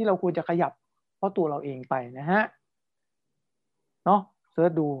ที่เราควรจะขยับเพราะตัวเราเองไปนะฮะเนาะเสิร์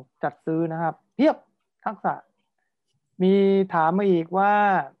ชดูจัดซื้อนะครับเพียบทักษะมีถามมาอีกว่า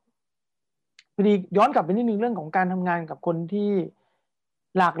พอดีย้อนกลับไปนิดนึงเรื่องของการทำงานกับคนที่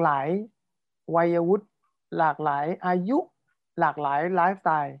หลากหลายวัยวุฒิหลากหลายอายุหลากหลายไลฟ์สไต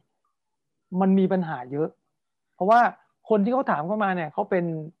ล์มันมีปัญหาเยอะเพราะว่าคนที่เขาถามเข้ามาเนี่ยเขาเป็น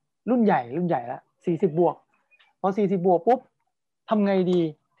รุ่นใหญ่ละ40 บวกพอ40 บวกปุ๊บทำไงดี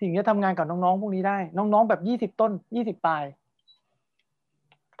ถึงจะทำงานกับน้องๆพวกนี้ได้น้องๆแบบ20 ต้น20 ปลาย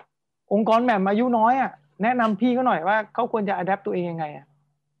องค์กรแหม่มอายุน้อยแนะนำพี่เขาหน่อยว่าเขาควรจะอัดแอปตัวเองยังไง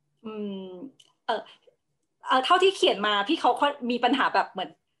อืมเท่าที่เขียนมาพี่เขามีปัญหาแบบเหมือน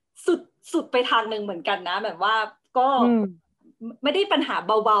สุดไปทางหนึ่งเหมือนกันนะแบบว่าก็ไม่ได้ปัญหา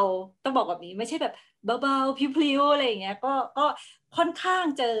เบาๆต้องบอกแบบนี้ไม่ใช่แบบเบาๆพลิ้วๆอะไรอย่างเงี้ยก็ค่อนข้าง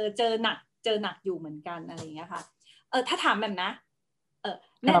เจอหนักอยู่เหมือนกันอะไรอย่างเงี้ยค่ะถ้าถามแบบนะ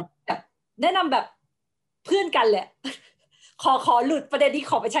แนะนำแบบเพื่อนกันแหละขอหลุดประเด็นนี้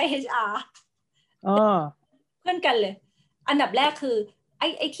ขอไปใช้ HR เพื่อนกันเลยอันดับแรกคือ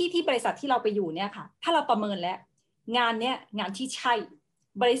ไอ้ที่บริษัทที่เราไปอยู่เนี่ยค่ะถ้าเราประเมินแล้วงานเนี้ยงานที่ใช่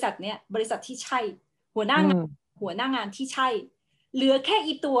บริษัทเนี้ยบริษัทที่ใช่หัวหน้างานที่ใช่เหลือแค่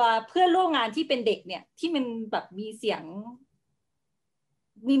อีตัวเพื่อนร่วมงานที่เป็นเด็กเนี่ยที่มันแบบมีเสียง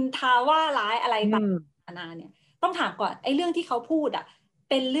นินทาว่าร้ายอะไรต่างๆนาเนี่ยต้องถามก่อนไอ้เรื่องที่เขาพูด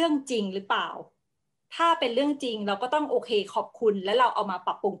เป็นเรื่องจริงหรือเปล่าถ้าเป็นเรื่องจริงเราก็ต้องโอเคขอบคุณแล้วเราเอามาป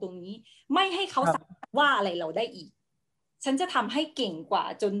รับปรุงตรงนี้ไม่ให้เขาสามารถว่าอะไรเราได้อีกฉันจะทำให้เก่งกว่า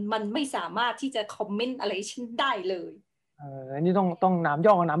จนมันไม่สามารถที่จะคอมเมนต์อะไรฉันได้เลยอันนี้ต้องน้ำ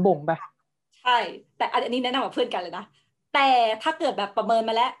ย่อกับน้ำบ่งไปใช่แต่อันนี้แนะนำกับเพื่อนกันเลยนะแต่ถ้าเกิดแบบประเมิน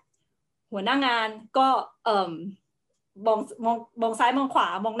มาแล้วหัวหน้างานก็มองซ้ายมองขวา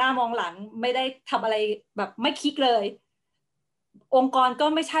มองหน้ามองหลังไม่ได้ทำอะไรแบบไม่คลิกเลยองค์กรก็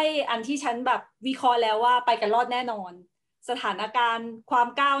ไม่ใช่อันที่ฉันแบบวิเคราะห์แล้วว่าไปกันรอดแน่นอนสถานการณ์ความ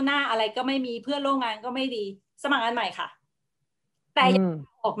ก้าวหน้าอะไรก็ไม่มีเพื่อนร่วมงานก็ไม่ดีสมัครงานใหม่ค่ะแต่อย่า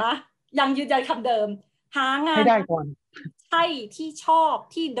ออกนะ ยังยืนยันคำเดิมหางานให้ได้ก่อนใช่ที่ชอบ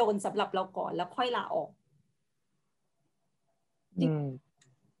ที่โดนสำหรับเราก่อนแล้วค่อยลาออก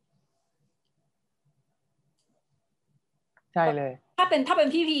ใช่เลยถ้าเป็น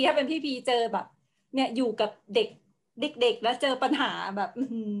พี่พีเจอแบบเนี่ยอยู่กับเด็กแล้วเจอปัญหาแบบ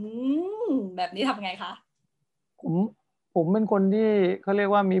แบบนี้ทำไงคะผมผมเป็นคนที่เขาเรียก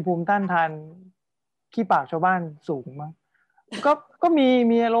ว่ามีภูมิต้านทานขี้ปากชาวบ้านสูงมั้งก็ก็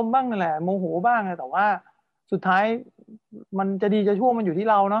มีอารมณ์บ้างนั่นแหละโมโหบ้างแต่ว่าสุดท้ายมันจะดีจะชั่วมันอยู่ที่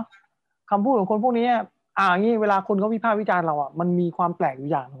เราเนาะคำพูดของคนพวกนี้อย่างนี้เวลาคนเขาวิพากษ์วิจารณ์เรามันมีความแปลกอยู่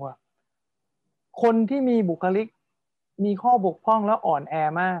อย่างนึงว่าคนที่มีบุคลิกมีข้อบกพร่องแล้วอ่อนแอ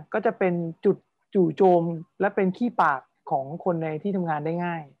มากก็จะเป็นจุดจู่โจมและเป็นขี้ปากของคนในที่ทำงานได้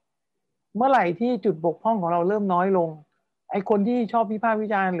ง่ายเมื่อไหร่ที่จุดบกพร่องของเราเริ่มน้อยลงไอ้คนที่ชอบวิพากษ์วิ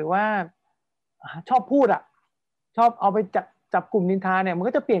จารณ์หรือว่าชอบพูดชอบเอาไปจับกลุ่มนินทาเนี่ยมัน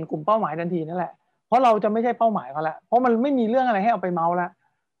ก็จะเปลี่ยนกลุ่มเป้าหมายทันทีนั่นแหละเพราะเราจะไม่ใช่เป้าหมายเขาละเพราะมันไม่มีเรื่องอะไรให้เอาไปเมาส์ละ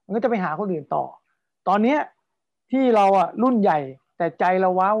มันก็จะไปหาคนอื่นต่อตอนเนี้ยที่เรารุ่นใหญ่แต่ใจเรา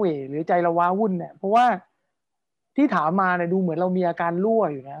ว้าเหวหรือใจเราว้าวุ่นเนี่ยเพราะว่าที่ถามมาเนี่ยดูเหมือนเรามีอาการรั่ว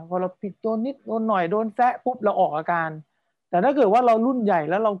อยู่นะพอเราผิดโดนนิดโดนหน่อยโดนแซะปุ๊บเราออกอาการแต่ถ้าเกิดว่าเรารุ่นใหญ่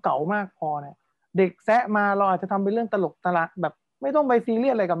แล้วเราเก่ามากพอเนี่ยเด็กแซะมาเราอาจจะทำเป็นเรื่องตลกตลกแบบไม่ต้องไปซีเรี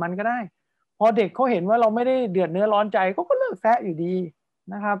ยสอะไรกับมันก็ได้พอเด็กเขาเห็นว่าเราไม่ได้เดือดเนื้อร้อนใจเขาก็เลิกแซะอยู่ดี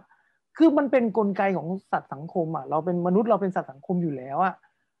นะครับคือมันเป็นกลไกของสัตว์สังคมเราเป็นมนุษย์เราเป็นสัตว์สังคมอยู่แล้ว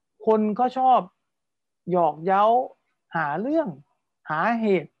คนก็ชอบหยอกเย้าหาเรื่องหาเห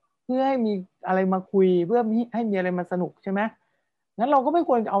ตุเพื่อให้มีอะไรมาคุยเพื่อให้มีอะไรมาสนุกใช่ไหมงั้นเราก็ไม่ค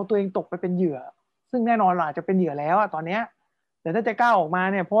วรเอาตัวเองตกไปเป็นเหยื่อซึ่งแน่นอนเราอาจจะเป็นเหยื่อแล้วตอนเนี้ยแต่ถ้าจะก้าวออกมา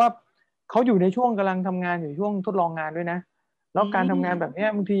เนี่ยเพราะว่าเขาอยู่ในช่วงกำลังทำงานอยู่ช่วงทดลองงานด้วยนะแล้วการทำงานแบบนี้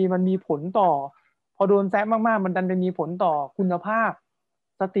บางทีมันมีผลต่อพอโดนแซะมากๆมันดันไปมีผลต่อคุณภาพ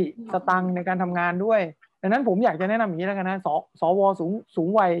สติสตังในการทำงานด้วยดังนั้นผมอยากจะแนะนำอย่างนี้แล้วกันนะสวสูง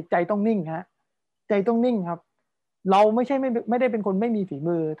วัยใจต้องนิ่งฮะใจต้องนิ่งครับเราไม่ได้เป็นคนไม่มีฝี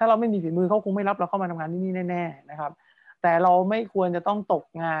มือถ้าเราไม่มีฝีมือเขาคงไม่รับเราเข้ามาทำงานที่นี่แน่ๆนะครับแต่เราไม่ควรจะต้องตก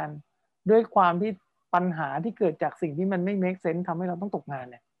งานด้วยความที่ปัญหาที่เกิดจากสิ่งที่มันไม่ make sense ทำให้เราต้องตกงาน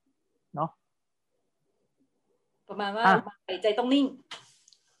เนี่ยเนาะประมาณว่าใจต้องนิ่ง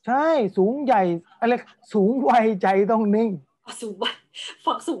ใช่สูงใหญ่อะไรสูงวัยใจต้องนิ่งสูงวัย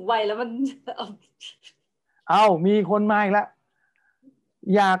ฟังสูงวัยแล้วมันมีคนมาอีกแล้ว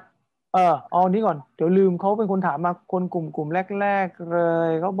อยากเอานี้ก่อนเดี๋ยวลืมเขาเป็นคนถามมาคนกลุ่มแรกๆเลย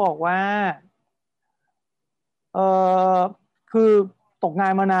เขาบอกว่าเออคือตกงา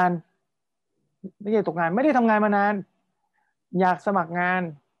นมานานไม่ใช่ตกงานไม่ได้ทำงานมานานอยากสมัครงาน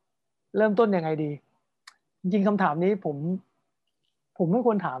เริ่มต้นยังไงดีจริงๆคำถามนี้ผมไม่ค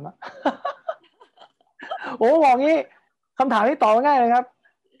วรถามโอ้บอกงี้คำถามที่ตอบง่ายเลยครับ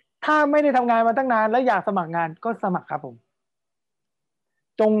ถ้าไม่ได้ทำงานมาตั้งนานแล้วอยากสมัครงานก็สมัครครับผม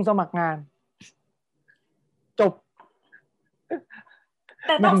จงสมัครงานจบแ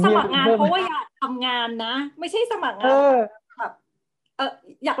ต่ต้องสมัครงานเพราะว่าอยากทำงานนะไม่ใช่สมัครงานแบบ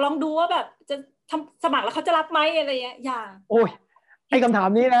อยากลองดูว่าแบบจะทำสมัครแล้วเขาจะรับไหมอะไรอย่างเงี้ยอย่าโอ้ยไอ้คำถาม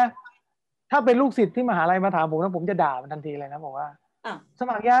นี้นะถ้าเป็นลูกศิษย์ที่มหาลัยมาถามผมนะผมจะด่ามันทันทีเลยนะบอกว่าส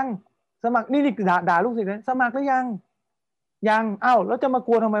มัครยังสมัครนี่ด่าลูกศิษย์นะสมัครหรือยังแล้วจะมาก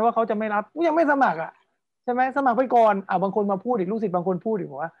ลัวทำไมว่าเขาจะไม่รับยังไม่สมัครใช่ไหมสมัครไปก่อนบางคนมาพูดอีกลูกศิษย์บางคนพูดอีก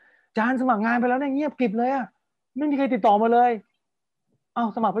บอกว่าอาจารย์สมัครงานไปแล้วเนี่ยเงียบกริบเลยไม่มีใครติดต่อมาเลย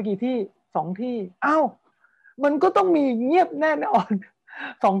สมัครไปกี่ที่2 ที่มันก็ต้องมีเงียบแน่นอน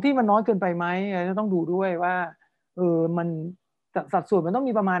2 ที่มันน้อยเกินไปไหมจะต้องดูด้วยว่ามันสัดส่วนมันต้อง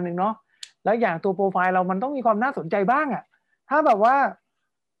มีประมาณหนึ่งเนาะแล้วอย่างตัวโปรไฟล์เรามันต้องมีความน่าสนใจบ้างถ้าแบบว่า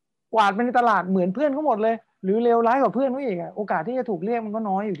กวาดไปในตลาดเหมือนเพื่อนเขาหมดเลยหรือเลวร้ายกว่าเพื่อนเขาอีกโอกาสที่จะถูกเรียกมันก็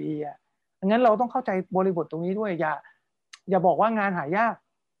น้อยอยู่ดีงั้นเราต้องเข้าใจบริบทตรงนี้ด้วยอย่าบอกว่างานหายาก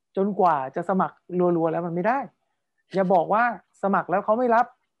จนกว่าจะสมัครรัวๆแล้วมันไม่ได้อย่าบอกว่าสมัครแล้วเขาไม่รับ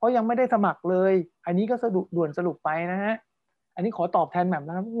เพราะยังไม่ได้สมัครเลยอันนี้ก็ด่วนสรุปไปนะฮะอันนี้ขอตอบแทนแหม่มน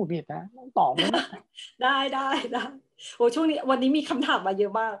ะครับพูดผิดนะต้องตอบเลยนะได้โอ้ช่วงนี้วันนี้มีคำถามมาเยอ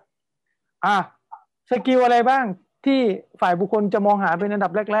ะมากสกิลอะไรบ้างที่ฝ่ายบุคคลจะมองหาเป็นอันดั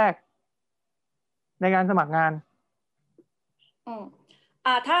บแรกๆในการสมัครงาน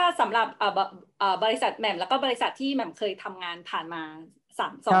ถ้าสำหรับบริษัทแหม่มแล้วก็บริษัทที่แหม่มเคยทำงานผ่านมา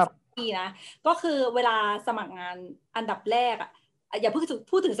2 ปีนะก็คือเวลาสมัครงานอันดับแรกอย่าเพิ่ง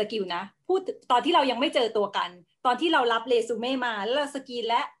พูดถึงสกิลนะพูดตอนที่เรายังไม่เจอตัวกันตอนที่เรารับเรซูเม่มาแล้วเราสกรีน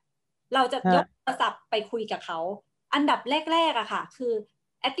และเราจะยกโทรศัพท์ไปคุยกับเขาอันดับแรกๆค่ะคือ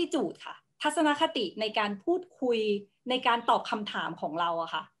attitude ค่ะทัศนคติในการพูดคุยในการตอบคำถามของเรา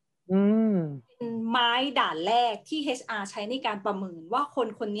ค่ะเป็นไม้ด่านแรกที่ HR ใช้ในการประเมินว่า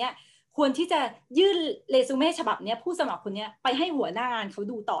คนนี้ ควรที่จะยื่นเรซูเม่ฉบับเนี้ยผู้สมัครคนเนี้ยไปให้หัวหน้างานเขา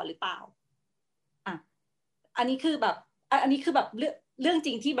ดูต่อหรือเปล่าอ่ะอันนี้คือแบบอันนี้คือแบบเรื่องจ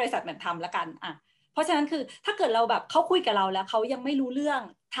ริงที่บริษัทมันทำละกันอ่ะเพราะฉะนั้นคือถ้าเกิดเราแบบเขาคุยกับเราแล้วเขายังไม่รู้เรื่อง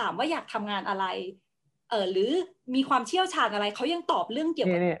ถามว่าอยากทำงานอะไรหรือมีความเชี่ยวชาญอะไรเขายังตอบเรื่องเกี่ยว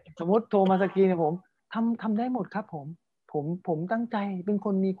กับเนี่ยสมมติโทรมาสกรีนเนี่ยผมทำได้หมดครับผมตั้งใจเป็นค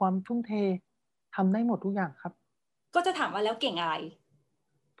นมีความทุ่มเททำได้หมดทุกอย่างครับก็จะถามว่าแล้วเก่งอะไร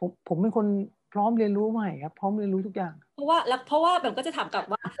ผมเป็นคนพร้อมเรียนรู้ใหม่ครับพร้อมเรียนรู้ทุกอย่างเพราะว่าแบบก็จะถามกลับ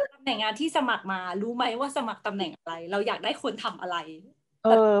ว่าตำแหน่งงานที่สมัครมารู้ไหมว่าสมัครตำแหน่งอะไรเราอยากได้คนทำอะไร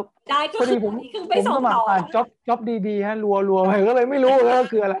ได้ก็พอดีคือไปส่งสมัคต่อรผ่านจ็อบดีฮะรัวไปก็เลยไม่รู้ว่า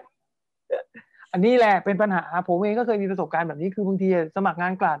คืออะไรอันนี้แหละเป็นปัญหาผมเองก็เคยมีประสบการณ์แบบนี้คือบางทีสมัครงา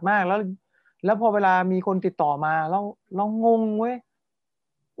นกลาดมากแล้วพอเวลามีคนติดต่อมาเรางงเว้ย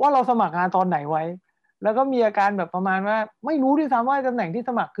ว่าเราสมัครงานตอนไหนไว้แล้วก็มีอาการแบบประมาณว่าไม่รู้ด้วยซ้ำว่าตำแหน่งที่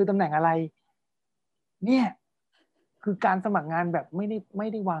สมัครคือตำแหน่งอะไรเนี่ยคือการสมัครงานแบบไม่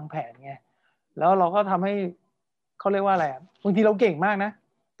ได้วางแผนไงแล้วเราก็ทำให้เขาเรียกว่าอะไรบางทีเราเก่งมากนะ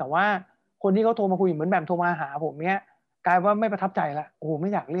แต่ว่าคนที่เขาโทรมาคุยเหมือนแบบโทรมาหาผมเนี้ยกลายว่าไม่ประทับใจละโอ้โหไม่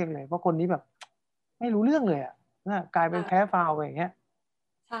อยากเรียกเลยเพราะคนนี้แบบไม่รู้เรื่องเลยกลายเป็นแพ้ฟาวไปอย่างเงี้ย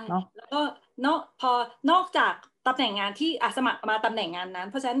ใช่เนาะแล้วก็พอนอกจากตำแหน่งงานที่สมัครมาตำแหน่งงานนั้น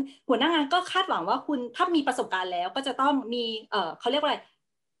เพราะฉะนั้นหัวหน้างานก็คาดหวังว่าคุณถ้ามีประสบการณ์แล้วก็จะต้องมีเขาเรียกว่าอะไร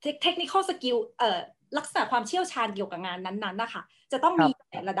เทคนิคอลสกิลลักษณะความเชี่ยวชาญเกี่ยวกับงานนั้นๆนะคะจะต้องมี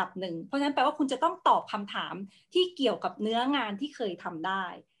ระดับหนึ่งเพราะฉะนั้นแปลว่าคุณจะต้องตอบคำถามที่เกี่ยวกับเนื้องานที่เคยทำได้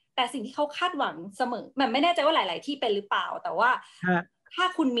แต่สิ่งที่เขาคาดหวังเสมอมันไม่แน่ใจว่าหลายๆที่เป็นหรือเปล่าแต่ว่าถ้า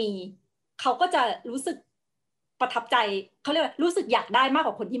คุณมีเขาก็จะรู้สึกประทับใจเขาเรียกว่ารู้สึกอยากได้มากก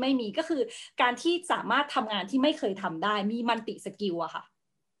ว่าคนที่ไม่มีก็คือการที่สามารถทำงานที่ไม่เคยทำได้มีมัลติสกิลอะค่ะ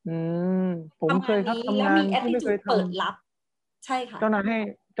อืมผมเคยครับทำงานนี้แล้วมี ที่ไม่เคย attitude ทเปิดรับใช่ค่ะำเจ้านา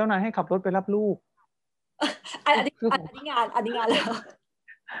ยให้ขับรถไปรับลูกอันนี้ซื้อของงานแล้ว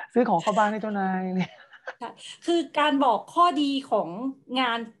ซื้อของเข้าบ้านให้เจ้านายเนี่ย คือการบอกข้อดีของง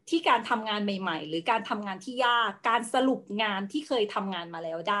านที่การทำงานใหม่ๆหรือการทำงานที่ยากการสรุปงานที่เคยทำงานมาแ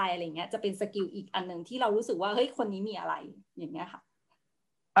ล้วได้อะไรเงี้ยจะเป็นสกิลอีกอันหนึ่งที่เรารู้สึกว่าเฮ้ยคนนี้มีอะไรอย่างเงี้ยค่ะ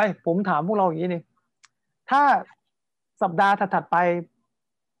ผมถามพวกเราอย่างนี้นี่ถ้าสัปดาห์ถัดๆไป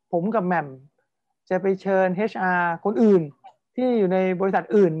ผมกับแหม่มจะไปเชิญ HR คนอื่นที่อยู่ในบริษัท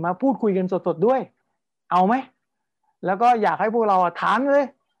อื่นมาพูดคุยกันสดๆด้วยเอาไหมแล้วก็อยากให้พวกเราถามเลย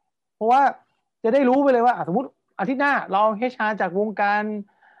เพราะว่าจะได้รู้ไปเลยว่าสมมติอาทิตย์หน้าเรา HR จากวงการ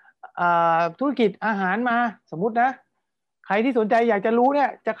ธุรกิจอาหารมาสมมตินะใครที่สนใจอยากจะรู้เนี่ย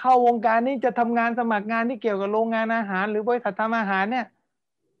จะเข้าวงการนี้จะทำงานสมัครงานที่เกี่ยวกับโรงงานอาหารหรือบริษัททำอาหารเนี่ย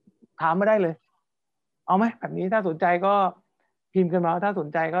ถามมาได้เลยเอาไหมแบบนี้ถ้าสนใจก็พิมพ์กันมาถ้าสน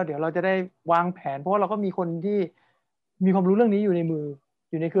ใจก็เดี๋ยวเราจะได้วางแผนเพราะว่าเราก็มีคนที่มีความรู้เรื่องนี้อยู่ในมือ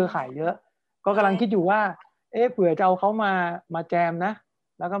อยู่ในเครือข่ายเยอะก็กำลังคิดอยู่ว่าเผื่อจะเอาเขามาแจมนะ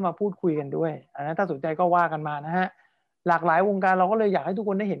แล้วก็มาพูดคุยกันด้วยอันนั้นถ้าสนใจก็ว่ากันมานะฮะหลากหลายวงการเราก็เลยอยากให้ทุกค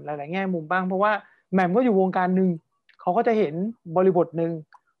นได้เห็นหลายๆแง่มุมบ้างเพราะว่าแหม่มก็อยู่วงการหนึ่งเขาก็จะเห็นบริบทหนึ่ง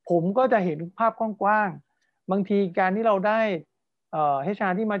ผมก็จะเห็นภาพกว้างๆบางทีการที่เราได้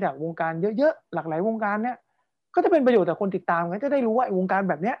HR ที่มาจากวงการเยอะๆหลากหลายวงการเนี่ยก็จะเป็นประโยชน์ต่อคนติดตามก็จะได้รู้ว่าวงการ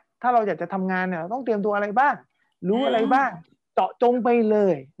แบบเนี้ยถ้าเราอยากจะทำงานเนี่ยต้องเตรียมตัวอะไรบ้างรู้อะไรบ้างเจาะจงไปเล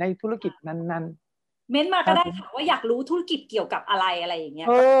ยในธุรกิจนั้นเม้นมาก็ได้ค่ะว่าอยากรู้ธุรกิจเกี่ยวกับอะไรอย่างเงี้ย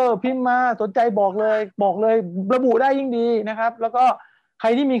พิมพ์มาสนใจบอกเลยระบุได้ยิ่งดีนะครับแล้วก็ใคร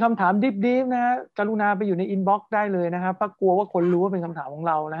ที่มีคำถามดิฟๆนะฮะกรุณาไปอยู่ในอินบ็อกซ์ได้เลยนะครับเพราะกลัวว่าคนรู้ว่าเป็นคำถามของ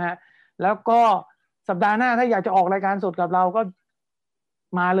เรานะฮะแล้วก็สัปดาห์หน้าถ้าอยากจะออกรายการสดกับเราก็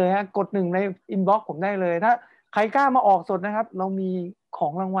มาเลยฮะกด1ในอินบ็อกซ์ผมได้เลยถ้าใครกล้ามาออกสดนะครับเรามีขอ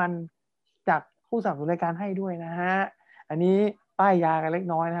งรางวัลจากผู้สนับสนุนรายการให้ด้วยนะฮะอันนี้ป้ายยากันเล็ก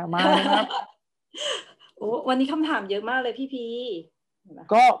น้อยนะมาเลยครับ โอ้วันนี้คำถามเยอะมากเลยพี่พี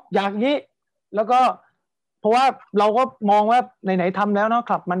ก็อย่างนี้แล้วก็เพราะว่าเราก็มองว่าไหนๆทำแล้วเนาะ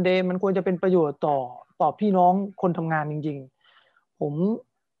คลับมันเดย์มันควรจะเป็นประโยชน์ต่อพี่น้องคนทำงานจริงๆผม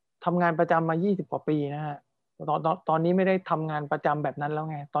ทำงานประจำมา20กว่าปีนะฮะตอนนี้ไม่ได้ทำงานประจำแบบนั้นแล้ว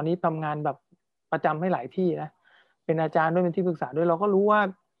ไงตอนนี้ทำงานแบบประจำให้หลายที่นะเป็นอาจารย์ด้วยเป็นที่ปรึกษาด้วยเราก็รู้ว่า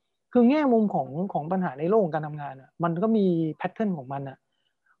คือแง่มุมของปัญหาในโลกของการทำงานอ่ะมันก็มีแพทเทิร์นของมันอ่ะ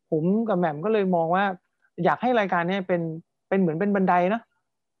ผมกับแหม่มก็เลยมองว่าอยากให้รายการนี้เป็นเหมือนเป็นบันไดนะ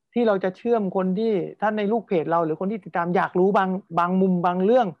ที่เราจะเชื่อมคนที่ท่านในลูกเพจเราหรือคนที่ติดตามอยากรู้บางมุมบางเ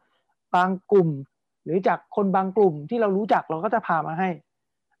รื่องบางกลุ่มหรือจากคนบางกลุ่มที่เรารู้จักเราก็จะพามาให้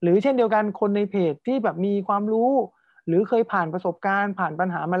หรือเช่นเดียวกันคนในเพจที่แบบมีความรู้หรือเคยผ่านประสบการณ์ผ่านปัญ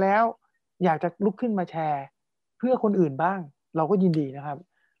หามาแล้วอยากจะลุกขึ้นมาแชร์เพื่อคนอื่นบ้างเราก็ยินดีนะครับ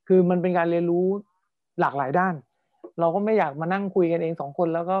คือมันเป็นการเรียนรู้หลากหลายด้าน เราก็ไม่อยากมานั่งคุยกันเอง2 คน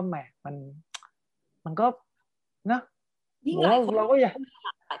แล้วก็แหมมันก็นะยิ่งหลายคนเราก็อยาก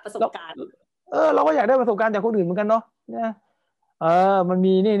หลายประสบการณ์เราก็อยากได้ประสบการณ์จากคนอื่นเหมือนกันเนาะนะมัน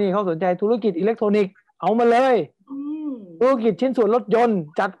มีนี่เขาสนใจธุรกิจอิเล็กทรอนิกส์เอามาเลยธุรกิจชิ้นส่วนรถยนต์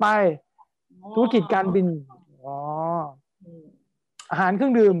จัดไปธุรกิจการบินอาหารเครื่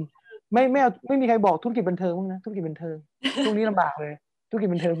องดื่มไม่มีใครบอกธุรกิจบันเทิงบ้างนะธุรกิจบันเทิงช่วงนี้ลำบากเลยธุรกิจ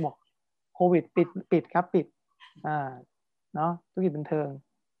บันเทิงบอกโควิดปิดครับปิดเนาะธุรกิจบันเทิง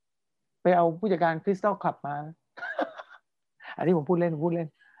ไปเอาผู้จัดการคริสตัลคลับมาอันนี้ผมพูดเล่น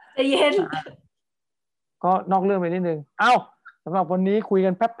ใจเย็นก็นอกเรื่องไปนิดนึงสำหรับวันนี้คุยกั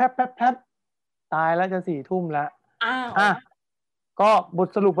นแป๊บตายแล้วจะ4 ทุ่มแล้วก็บท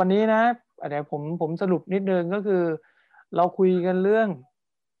สรุปวันนี้นะเดี๋ยวผมสรุปนิดนึงก็คือเราคุยกันเรื่อง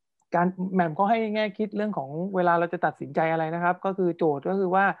การแหม่มเขาให้แง่คิดเรื่องของเวลาเราจะตัดสินใจอะไรนะครับก็คือโจทย์ก็คือ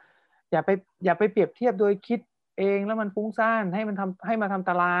ว่าอย่าไปเปรียบเทียบโดยคิดเองแล้วมันฟุ้งซ่านให้มาทำต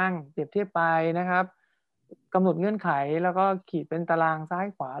ารางเปรียบเทียบไปนะครับกำหนดเงื่อนไขแล้วก็ขีดเป็นตารางซ้าย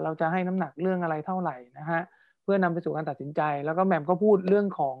ขวาเราจะให้น้ำหนักเรื่องอะไรเท่าไหร่นะฮะเพื่อนำไปสู่การตัดสินใจแล้วก็แหม่มก็พูดเรื่อง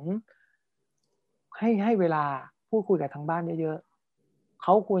ของให้เวลาพูดคุยกับทางบ้านเยอะๆเข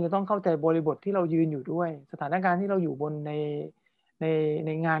าควรจะต้องเข้าใจบริบทที่เรายืนอยู่ด้วยสถานการณ์ที่เราอยู่บนใน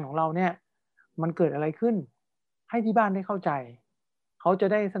งานของเราเนี่ยมันเกิดอะไรขึ้นให้ที่บ้านได้เข้าใจเขาจะ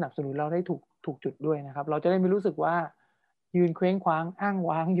ได้สนับสนุนเราได้ถูกจุดด้วยนะครับเราจะได้ไม่รู้สึกว่ายืนเคว้งคว้างอ้าง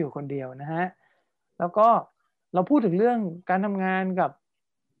ว้างอยู่คนเดียวนะฮะแล้วก็เราพูดถึงเรื่องการทำงานกับ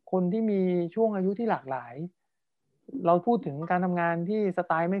คนที่มีช่วงอายุที่หลากหลายเราพูดถึงการทำงานที่สไ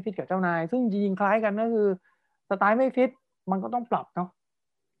ตล์ไม่ฟิตกับเจ้านายซึ่งจริงๆคล้ายกันก็คือสไตล์ไม่ฟิตมันก็ต้องปรับเนาะ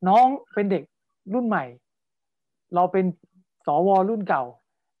น้องเป็นเด็กรุ่นใหม่เราเป็นสวรุ่นเก่า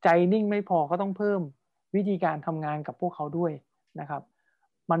ใจนิ่งไม่พอก็ต้องเพิ่มวิธีการทำงานกับพวกเขาด้วยนะครับ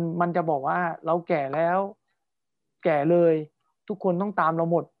มันจะบอกว่าเราแก่แล้วแก่เลยทุกคนต้องตามเรา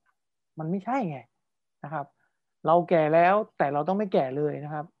หมดมันไม่ใช่ไงนะครับเราแก่แล้วแต่เราต้องไม่แก่เลยน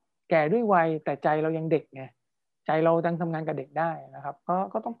ะครับแก่ด้วยวัยแต่ใจเรายังเด็กไงใจเรายังทำงานกับเด็กได้นะครับ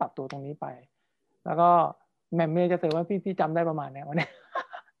ก็ต้องปรับตัวตรงนี้ไปแล้วก็แม่เมย์จะเสริมว่าพี่จำได้ประมาณนี้วันนี้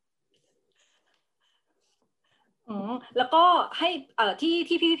แล้วก็ให้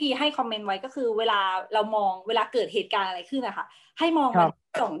ที่พี่ให้คอมเมนต์ไว้ก็คือเวลาเรามองเวลาเกิดเหตุการณ์อะไรขึ้นนะคะให้มองมัน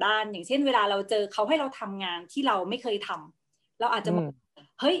2 ด้านอย่างเช่นเวลาเราเจอเขาให้เราทำงานที่เราไม่เคยทำเราอาจจะมอง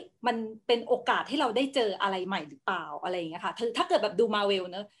เฮ้ยมันเป็นโอกาสให้เราได้เจออะไรใหม่หรือเปล่าอะไรอย่างเงี้ยค่ะถ้าเกิดแบบดูมาเวล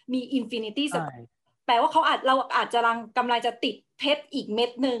เนอะมีอินฟินิตี้สแปลว่าเราอาจจะกำลังจะติดเพชรอีกเม็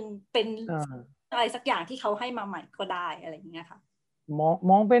ดหนึ่งเป็นอะไรสักอย่างที่เขาให้มาใหม่ก็ได้อะไรอย่างเงี้ยค่ะ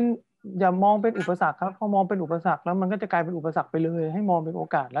มองเป็นอย่ามองเป็นอุปสรรคครับพอมองเป็นอุปสรรคแล้วมันก็จะกลายเป็นอุปสรรคไปเลยให้มองเป็นโอ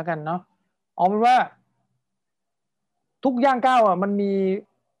กาสแล้วกันเนาะเอาเป็นว่าทุกย่างก้าวมันมี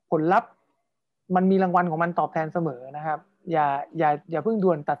ผลลัพธ์มันมีรางวัลของมันตอบแทนเสมอนะครับอย่าเพิ่ง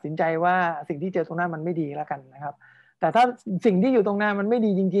ด่วนตัดสินใจว่าสิ่งที่เจอตรงหน้ามันไม่ดีแล้วกันนะครับแต่ถ้าสิ่งที่อยู่ตรงหน้ามันไม่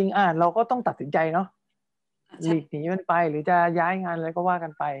ดีจริงๆเราก็ต้องตัดสินใจเนาะหลีกหนีมันไปหรือจะย้ายงานอะไรก็ว่ากั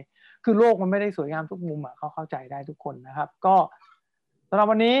นไปคือโลกมันไม่ได้สวยงามทุกมุมเขาเข้าใจได้ทุกคนนะครับก็สำหรับ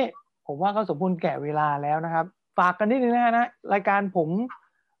วันนี้ผมว่าก็สมบูรณ์แก่เวลาแล้วนะครับฝากกันนิดนึงนะรายการผม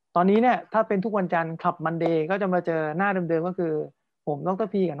ตอนนี้เนี่ยถ้าเป็นทุกวันจันทร์คลับมันเดย์ก็จะมาเจอหน้าเดิมๆก็คือผมดร.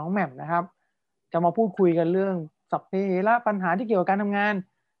พีกับน้องแหม่มนะครับจะมาพูดคุยกันเรื่องสัพเพเหระปัญหาที่เกี่ยวกับการทำงาน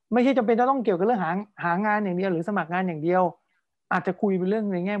ไม่ใช่จำเป็นจะต้องเกี่ยวกับเรื่องหางานอย่างเดียวหรือสมัครงานอย่างเดียวอาจจะคุยเป็นเรื่อง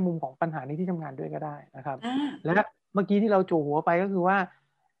ในแง่มุมของปัญหาในที่ทำงานด้วยก็ได้นะครับและเมื่อกี้ที่เราโจหัวไปก็คือว่า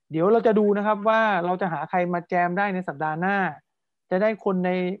เดี๋ยวเราจะดูนะครับว่าเราจะหาใครมาแจมได้ในสัปดาห์หน้าจะได้คนใ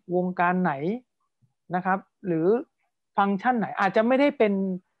นวงการไหนนะครับหรือฟังก์ชันไหนอาจจะไม่ได้เป็น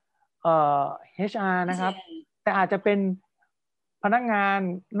HR นะครับแต่อาจจะเป็นพนักงาน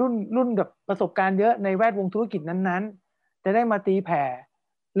รุ่นกับประสบการณ์เยอะในแวดวงธุรกิจนั้นๆจะได้มาตีแผ่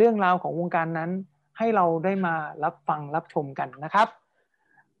เรื่องราวของวงการนั้นให้เราได้มารับฟังรับชมกันนะครับ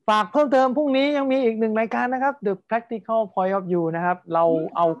ฝากเพิ่มเติมพรุ่งนี้ยังมีอีก1 รายการนะครับ The Practical Point of View นะครับเรา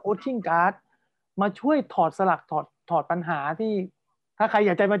เอา Coaching Card มาช่วยถอดสลักถอดปัญหาที่ถ้าใครอ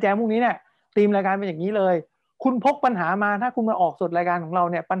ยากจะมาแจมพรุ่งนี้เนี่ยธีมรายการเป็นอย่างนี้เลยคุณพกปัญหามาถ้าคุณมาออกสดรายการของเรา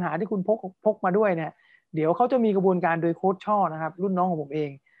เนี่ยปัญหาที่คุณพกมาด้วยเนี่ยเดี๋ยวเขาจะมีกระบวนการโดยโค้ชช่อนะครับรุ่นน้องของผมเอง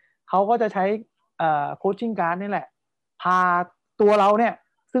เขาก็จะใช้โคชชิ่งการ์ดนี่แหละพาตัวเราเนี่ย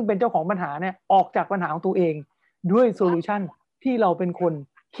ซึ่งเป็นเจ้าของปัญหาเนี่ยออกจากปัญหาของตัวเองด้วยโซลูชันที่เราเป็นคน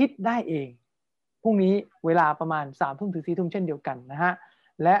คิดได้เองพรุ่งนี้เวลาประมาณ3 ทุ่มถึง4 ทุ่มเช่นเดียวกันนะฮะ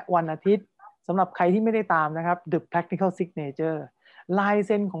และวันอาทิตย์สำหรับใครที่ไม่ได้ตามนะครับ The Practical Signature ลายเ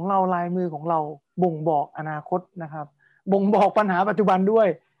ซ็นของเราลายมือของเราบ่งบอกอนาคตนะครับบ่งบอกปัญหาปัจจุบันด้วย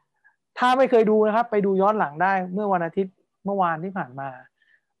ถ้าไม่เคยดูนะครับไปดูย้อนหลังได้เมื่อวันอาทิตย์เมื่อวานที่ผ่านมา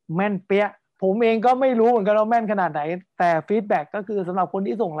แม่นเปี้ย ผมเองก็ไม่รู้เหมือนกันว่าแม่นขนาดไหนแต่ฟีดแบ็กก็คือสำหรับคน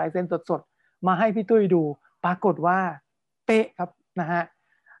ที่ส่งลายเซ็นสดๆมาให้พี่ตุ้ยดูปรากฏว่าเป๊ะครับนะฮะ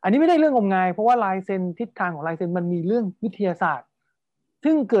อันนี้ไม่ได้เรื่องงมงายเพราะว่าลายเซ็นทิศทางของลายเซ็นมันมีเรื่องวิทยาศาสตร์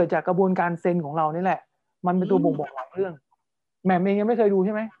ซึ่งเกิดจากกระบวนการเซ็นของเรานี่แหละมันเป็นตัวบ่งบอกหลายเรื่องแหม่มเองยังไม่เคยดูใ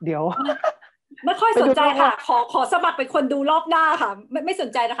ช่ไหมเดี๋ยวไม่ค่อยสนใจค่ะขอสมัครเป็นคนดูรอบหน้าค่ะไม่สน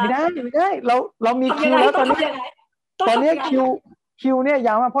ใจนะคะไม่ได้เรามีคิวแล้วตอนนี้คิวเนี่ยย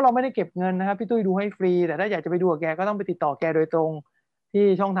าวมากเพราะเราไม่ได้เก็บเงินนะครับพี่ตุ้ยดูให้ฟรีแต่ถ้าอยากจะไปดูกับแกก็ต้องไปติดต่อแกโดยตรงที่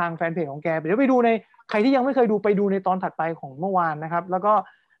ช่องทางแฟนเพจของแกเดี๋ยวไปดูในใครที่ยังไม่เคยดูไปดูในตอนถัดไปของเมื่อวานนะครับแล้วก็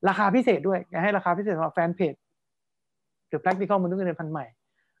ราคาพิเศษด้วยแกให้ราคาพิเศษสำหรับแฟนเพจ The Practical มนุษย์เงินเดือนพันใหม่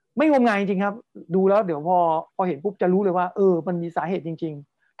ไม่งมงายจริงๆครับดูแล้วเดี๋ยวพอเห็นปุ๊บจะรู้เลยว่ามันมีสาเหตุจริง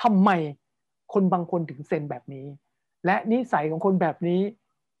ๆทำไมคนบางคนถึงเซ็นแบบนี้และนิสัยของคนแบบนี้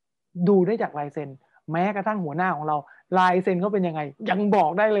ดูได้จากลายเซ็นแม้กระทั่งหัวหน้าของเราลายเซ็นเขาเป็นยังไงยังบอ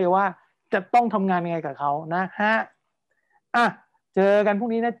กได้เลยว่าจะต้องทำงานยังไงกับเขานะฮะอ่ะเจอกันพรุ่ง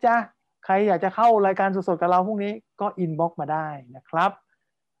นี้นะจ๊ะใครอยากจะเข้ารายการสดๆกับเราพรุ่งนี้ก็อินบ็อกซ์มาได้นะครับ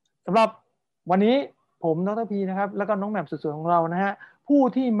สำหรับวันนี้ผมดรพีนะครับแล้วก็น้องแหม่มสุดๆของเรานะฮะผู้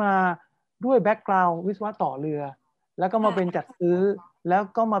ที่มาด้วยแบ็กกราวด์วิศวะต่อเรือแล้วก็มาเป็นจัดซื้อแล้ว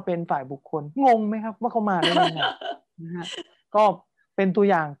ก็มาเป็นฝ่ายบุคคลงงไหมครับว่าเขามาได้ยังไงนะฮะก็เป็นตัว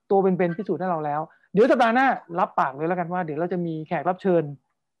อย่างตัวเป็นพิสูจน์ให้เราแล้วเดี๋ยวสัปดาห์หน้ารับปากเลยแล้วกันว่าเดี๋ยวเราจะมีแขกรับเชิญ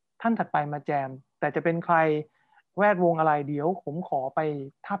ท่านถัดไปมาแจมแต่จะเป็นใครแวดวงอะไรเดี๋ยวผมขอไป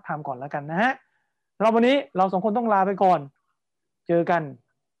ทาบทามก่อนแล้วกันนะฮะเราวันนี้เราสองคนต้องลาไปก่อนเจอกัน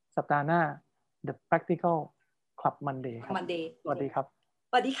สัปดาห์หน้า The Practical Club Monday ครับ Monday สวัสดีครับ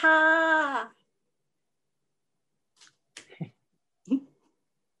สวัสดีค่ะ